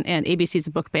production, and ABC's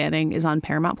of Book Banning is on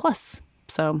Paramount Plus.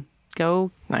 So go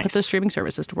put those streaming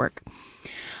services to work.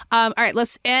 All right,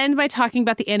 let's end by talking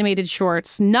about the animated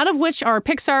shorts, none of which are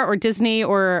Pixar or Disney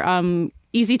or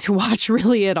easy to watch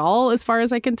really at all, as far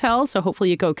as I can tell. So hopefully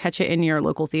you go catch it in your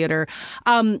local theater.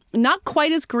 Not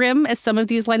quite as grim as some of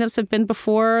these lineups have been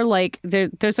before. Like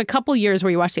there's a couple years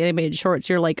where you watch the animated shorts,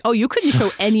 you're like, oh, you couldn't show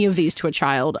any of these to a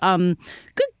child. Good,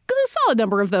 solid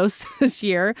number of those this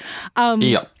year.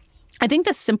 I think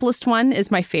the simplest one is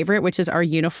my favorite, which is Our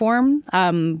Uniform,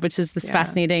 which is this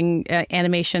fascinating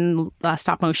animation,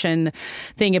 stop motion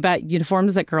thing about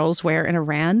uniforms that girls wear in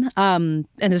Iran. And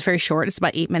it's very short. It's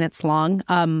about 8 minutes long.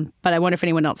 But I wonder if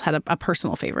anyone else had a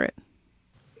personal favorite.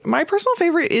 My personal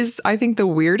favorite is, I think, the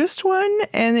weirdest one.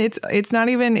 And it's not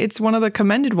even, it's one of the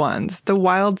commended ones. The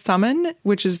Wild Summon,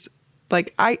 which is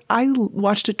like, I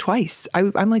watched it twice.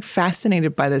 I'm like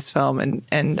fascinated by this film,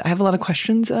 and I have a lot of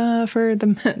questions for the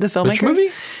filmmakers. Which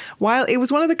movie? While it was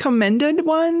one of the commended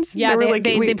ones. Yeah,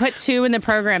 they put two in the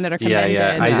program that are commended.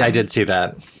 Yeah. I did see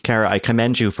that. Kara, I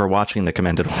commend you for watching the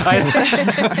commended one.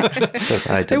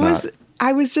 I did not.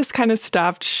 I was just kind of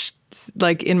stopped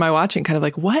like in my watching, kind of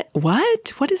like, what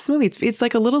is this movie? It's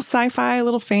like a little sci-fi, a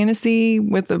little fantasy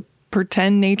with a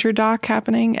pretend nature doc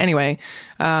happening. Anyway,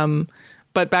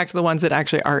 but back to the ones that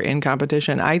actually are in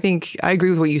competition. I think I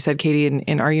agree with what you said, Katie,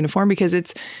 in Our Uniform, because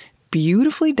it's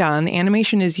beautifully done. The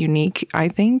animation is unique, I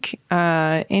think,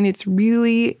 and it's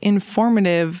really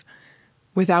informative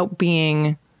without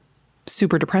being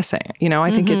super depressing. You know,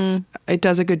 I think it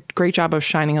does a great job of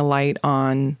shining a light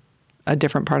on a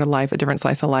different part of life, a different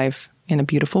slice of life in a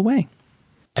beautiful way.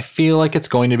 I feel like it's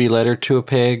going to be Letter to a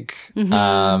Pig.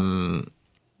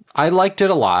 I liked it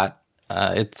a lot.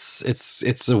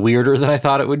 It's weirder than I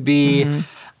thought it would be,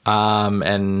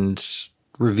 and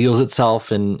reveals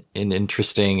itself in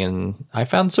interesting and I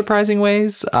found surprising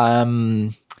ways.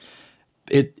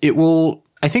 It will,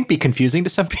 I think, be confusing to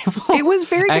some people. It was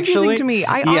very confusing to me.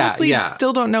 I honestly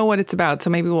still don't know what it's about, so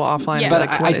maybe we'll offline. Yeah. But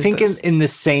I think in the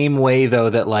same way, though,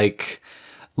 that like,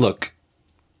 look,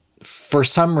 for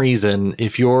some reason,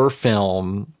 if your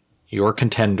film, your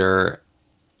contender,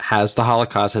 has the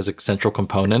Holocaust as a central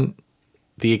component,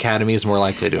 the Academy is more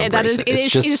likely to embrace it.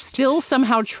 It is still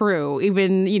somehow true,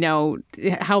 even,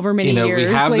 however many years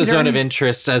we have later. the zone of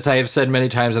interest. As I have said many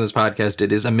times on this podcast,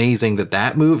 it is amazing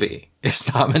that movie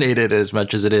is nominated as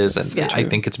much as it is. And I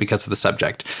think it's because of the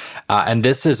subject. And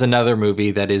this is another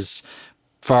movie that is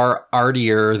far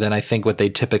artier than I think what they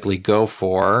typically go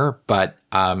for, but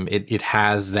it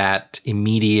has that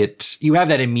immediate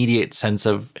sense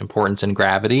of importance and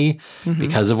gravity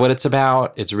because of what it's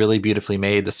about. It's really beautifully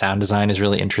made. The sound design is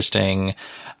really interesting.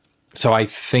 So I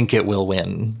think it will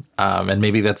win. And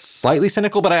maybe that's slightly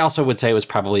cynical, but I also would say it was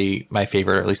probably my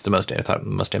favorite, or at least the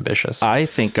most ambitious. I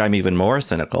think I'm even more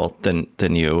cynical than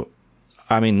you.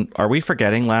 I mean, are we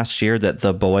forgetting last year that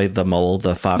The Boy, the Mole,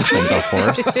 the Fox, and the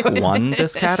Horse won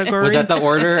this category? Was that the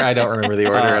order? I don't remember the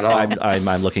order at all.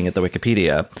 I'm looking at the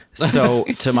Wikipedia. So,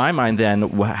 to my mind, then,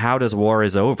 how does War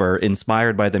Is Over,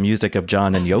 inspired by the music of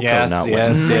John and Yoko, not win?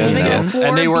 Yes.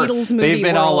 And they've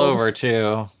been all over,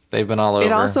 too. They've been all over.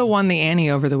 It also won the Annie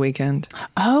over the weekend.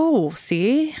 Oh,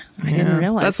 see? I didn't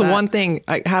realize That's the one thing.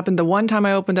 It happened the one time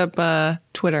I opened up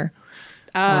Twitter.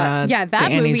 That the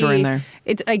Annies movie were in there.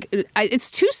 It's like it's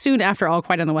too soon after All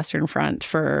Quiet on the Western Front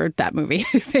for that movie.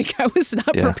 I think I was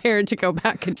not prepared to go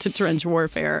back into trench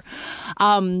warfare,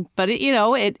 but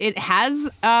it has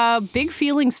big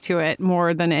feelings to it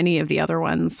more than any of the other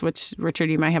ones. Which, Richard,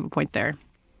 you might have a point there.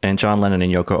 And John Lennon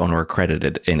and Yoko Ono are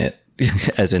credited in it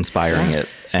as inspiring it,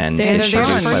 and it's the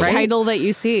first title that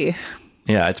you see.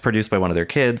 Yeah, it's produced by one of their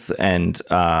kids, and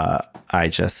I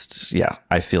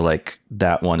feel like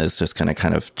that one is just going to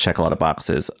kind of check a lot of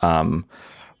boxes.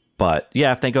 But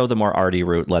yeah, if they go the more arty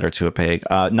route, Letter to a Pig,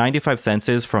 95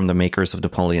 Senses from the makers of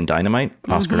Napoleon Dynamite,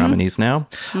 Oscar nominees now.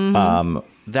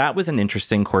 That was an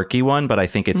interesting, quirky one, but I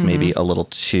think it's maybe a little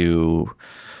too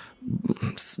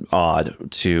odd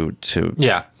to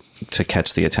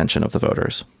catch the attention of the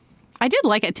voters. I did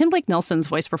like it. Tim Blake Nelson's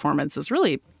voice performance is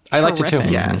really I liked it too.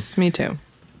 Yes, me too.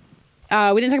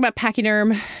 We didn't talk about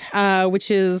Pachyderm, which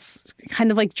is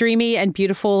kind of like dreamy and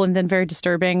beautiful and then very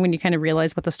disturbing when you kind of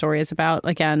realize what the story is about.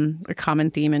 Again, a common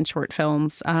theme in short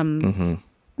films.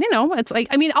 It's like,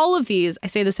 I mean, all of these, I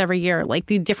say this every year, like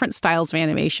the different styles of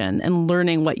animation and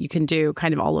learning what you can do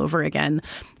kind of all over again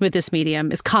with this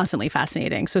medium is constantly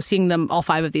fascinating. So seeing them, all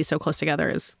five of these so close together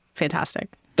is fantastic.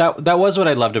 That was what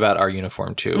I loved about Our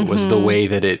Uniform, too, was the way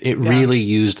that it really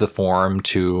used the form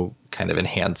to kind of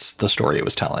enhance the story it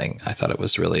was telling. I thought it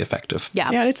was really effective.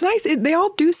 Yeah, it's nice. They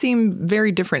all do seem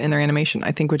very different in their animation,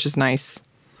 I think, which is nice.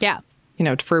 Yeah.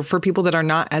 For people that are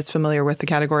not as familiar with the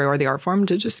category or the art form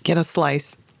to just get a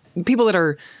slice. People that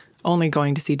are only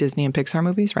going to see Disney and Pixar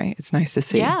movies, right? It's nice to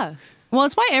see. Yeah. Well,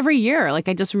 it's why every year, like,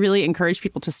 I just really encourage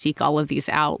people to seek all of these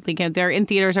out. Like, they're in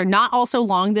theaters, are not all so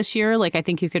long this year. Like, I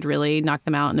think you could really knock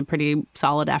them out in a pretty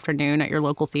solid afternoon at your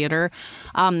local theater.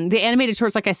 The animated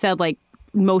shorts, like I said, like,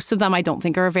 most of them I don't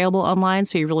think are available online.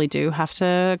 So you really do have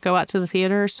to go out to the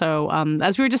theater. So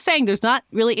as we were just saying, there's not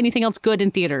really anything else good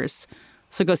in theaters.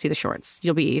 So go see the shorts.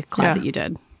 You'll be glad that you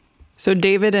did. So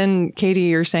David and Katie,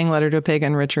 you're saying Letter to a Pig,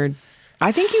 and Richard,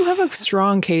 I think you have a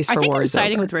strong case for War Is Over. I think I'm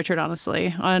siding with Richard,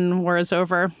 honestly, on War Is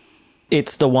Over.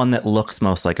 It's the one that looks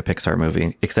most like a Pixar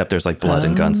movie, except there's like blood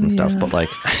and guns and stuff. But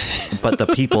but the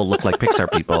people look like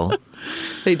Pixar people.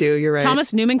 They do. You're right.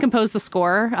 Thomas Newman composed the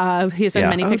score. He has done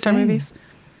many Pixar movies.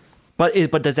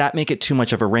 But does that make it too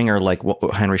much of a ringer, like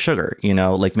Henry Sugar?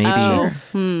 Like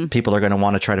maybe people are going to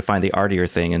want to try to find the artier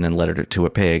thing and then Letter to a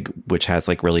Pig, which has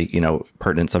like really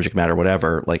pertinent subject matter,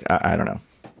 whatever. Like I don't know.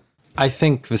 I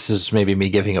think this is maybe me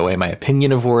giving away my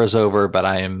opinion of War Is Over, but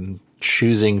I am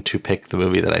choosing to pick the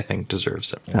movie that I think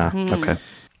deserves it. Okay.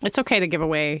 It's okay to give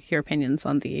away your opinions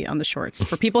on the shorts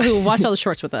for people who watch all the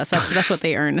shorts with us. That's what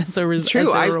they earn. So it's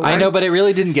true. I know, but it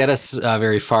really didn't get us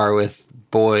very far with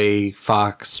boy,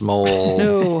 fox,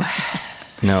 mole.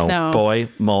 No. Boy,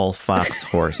 mole, fox,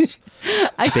 horse.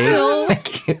 I still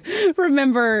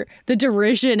remember the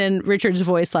derision in Richard's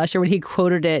voice last year when he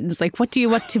quoted it. And it's like, what do you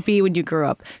want to be when you grow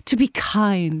up? To be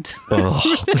kind. Oh,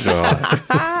 God.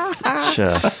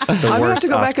 Just the I'll worst have to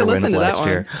go back Oscar and listen win to of that last one.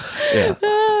 year. Yeah.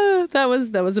 That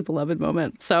was a beloved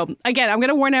moment. So again, I'm going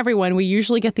to warn everyone. We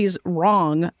usually get these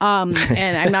wrong,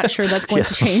 and I'm not sure that's going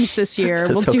to change this year.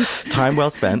 Time well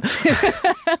spent.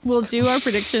 We'll do our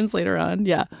predictions later on.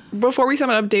 Yeah. Before we sum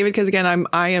it up, David, because again,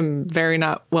 I am very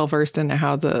not well versed in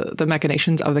how the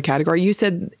machinations of the category. You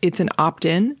said it's an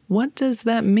opt-in. What does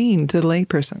that mean to the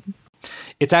layperson?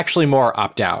 It's actually more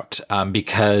opt-out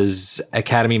because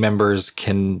Academy members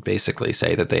can basically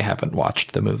say that they haven't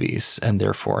watched the movies and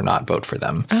therefore not vote for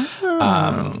them,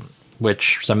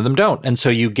 which some of them don't. And so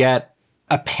you get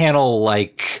a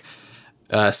panel-like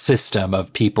system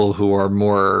of people who are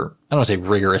more, I don't want to say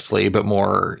rigorously, but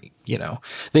more,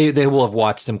 they will have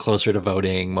watched them closer to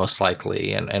voting, most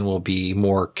likely, and will be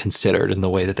more considered in the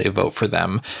way that they vote for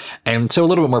them. And so a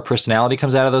little bit more personality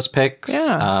comes out of those picks,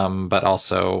 but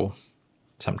also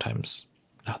sometimes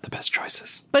not the best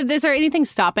choices. But is there anything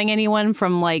stopping anyone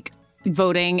from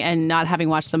voting and not having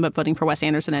watched them but voting for Wes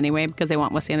Anderson anyway because they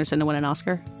want Wes Anderson to win an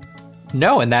Oscar?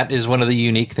 No, and that is one of the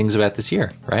unique things about this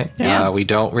year, right? Yeah. We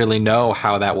don't really know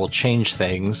how that will change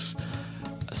things,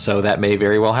 so that may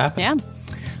very well happen. Yeah.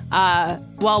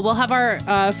 Well, we'll have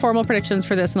our formal predictions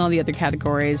for this and all the other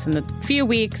categories in a few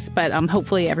weeks, but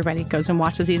hopefully everybody goes and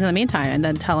watches these in the meantime and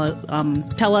then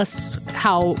tell us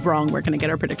how wrong we're going to get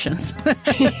our predictions.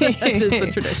 This is the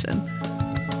tradition.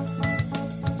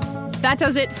 That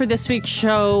does it for this week's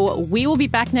show. We will be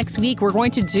back next week. We're going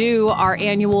to do our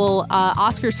annual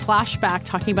Oscars flashback,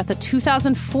 talking about the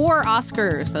 2004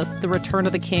 Oscars, the Return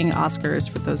of the King Oscars,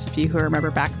 for those of you who remember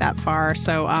back that far.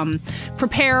 So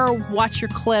prepare, watch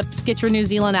your clips, get your New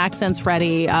Zealand accents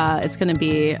ready. It's going to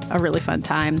be a really fun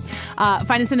time.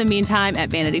 Find us in the meantime at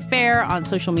Vanity Fair, on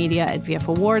social media at VF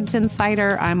Awards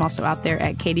Insider. I'm also out there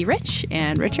at Katie Rich.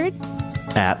 And Richard?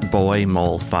 At Boy,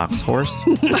 Mole, Fox, Horse.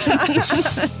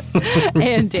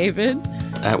 And David.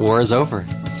 That war is over.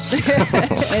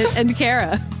 and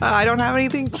Kara. I don't have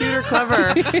anything cute or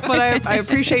clever, but I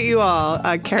appreciate you all.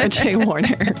 Kara J.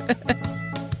 Warner.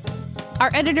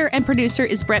 Our editor and producer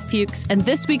is Brett Fuchs, and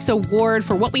this week's award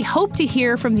for what we hope to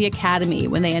hear from the Academy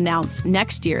when they announce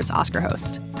next year's Oscar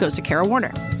host goes to Kara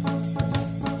Warner.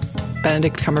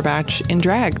 Benedict Cumberbatch in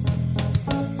drag.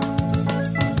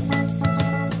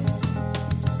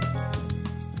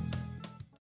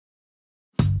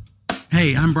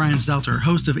 Hey, I'm Brian Stelter,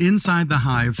 host of Inside the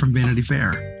Hive from Vanity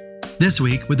Fair. This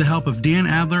week, with the help of Dan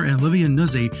Adler and Olivia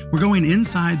Nuzzi, we're going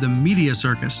inside the media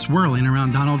circus swirling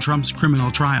around Donald Trump's criminal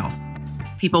trial.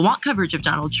 People want coverage of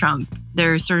Donald Trump.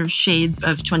 There are sort of shades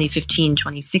of 2015,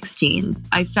 2016.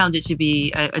 I found it to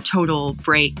be a total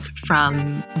break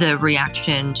from the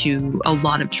reaction to a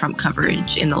lot of Trump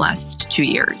coverage in the last 2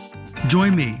 years.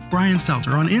 Join me, Brian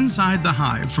Stelter, on Inside the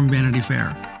Hive from Vanity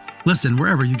Fair. Listen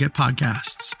wherever you get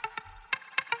podcasts.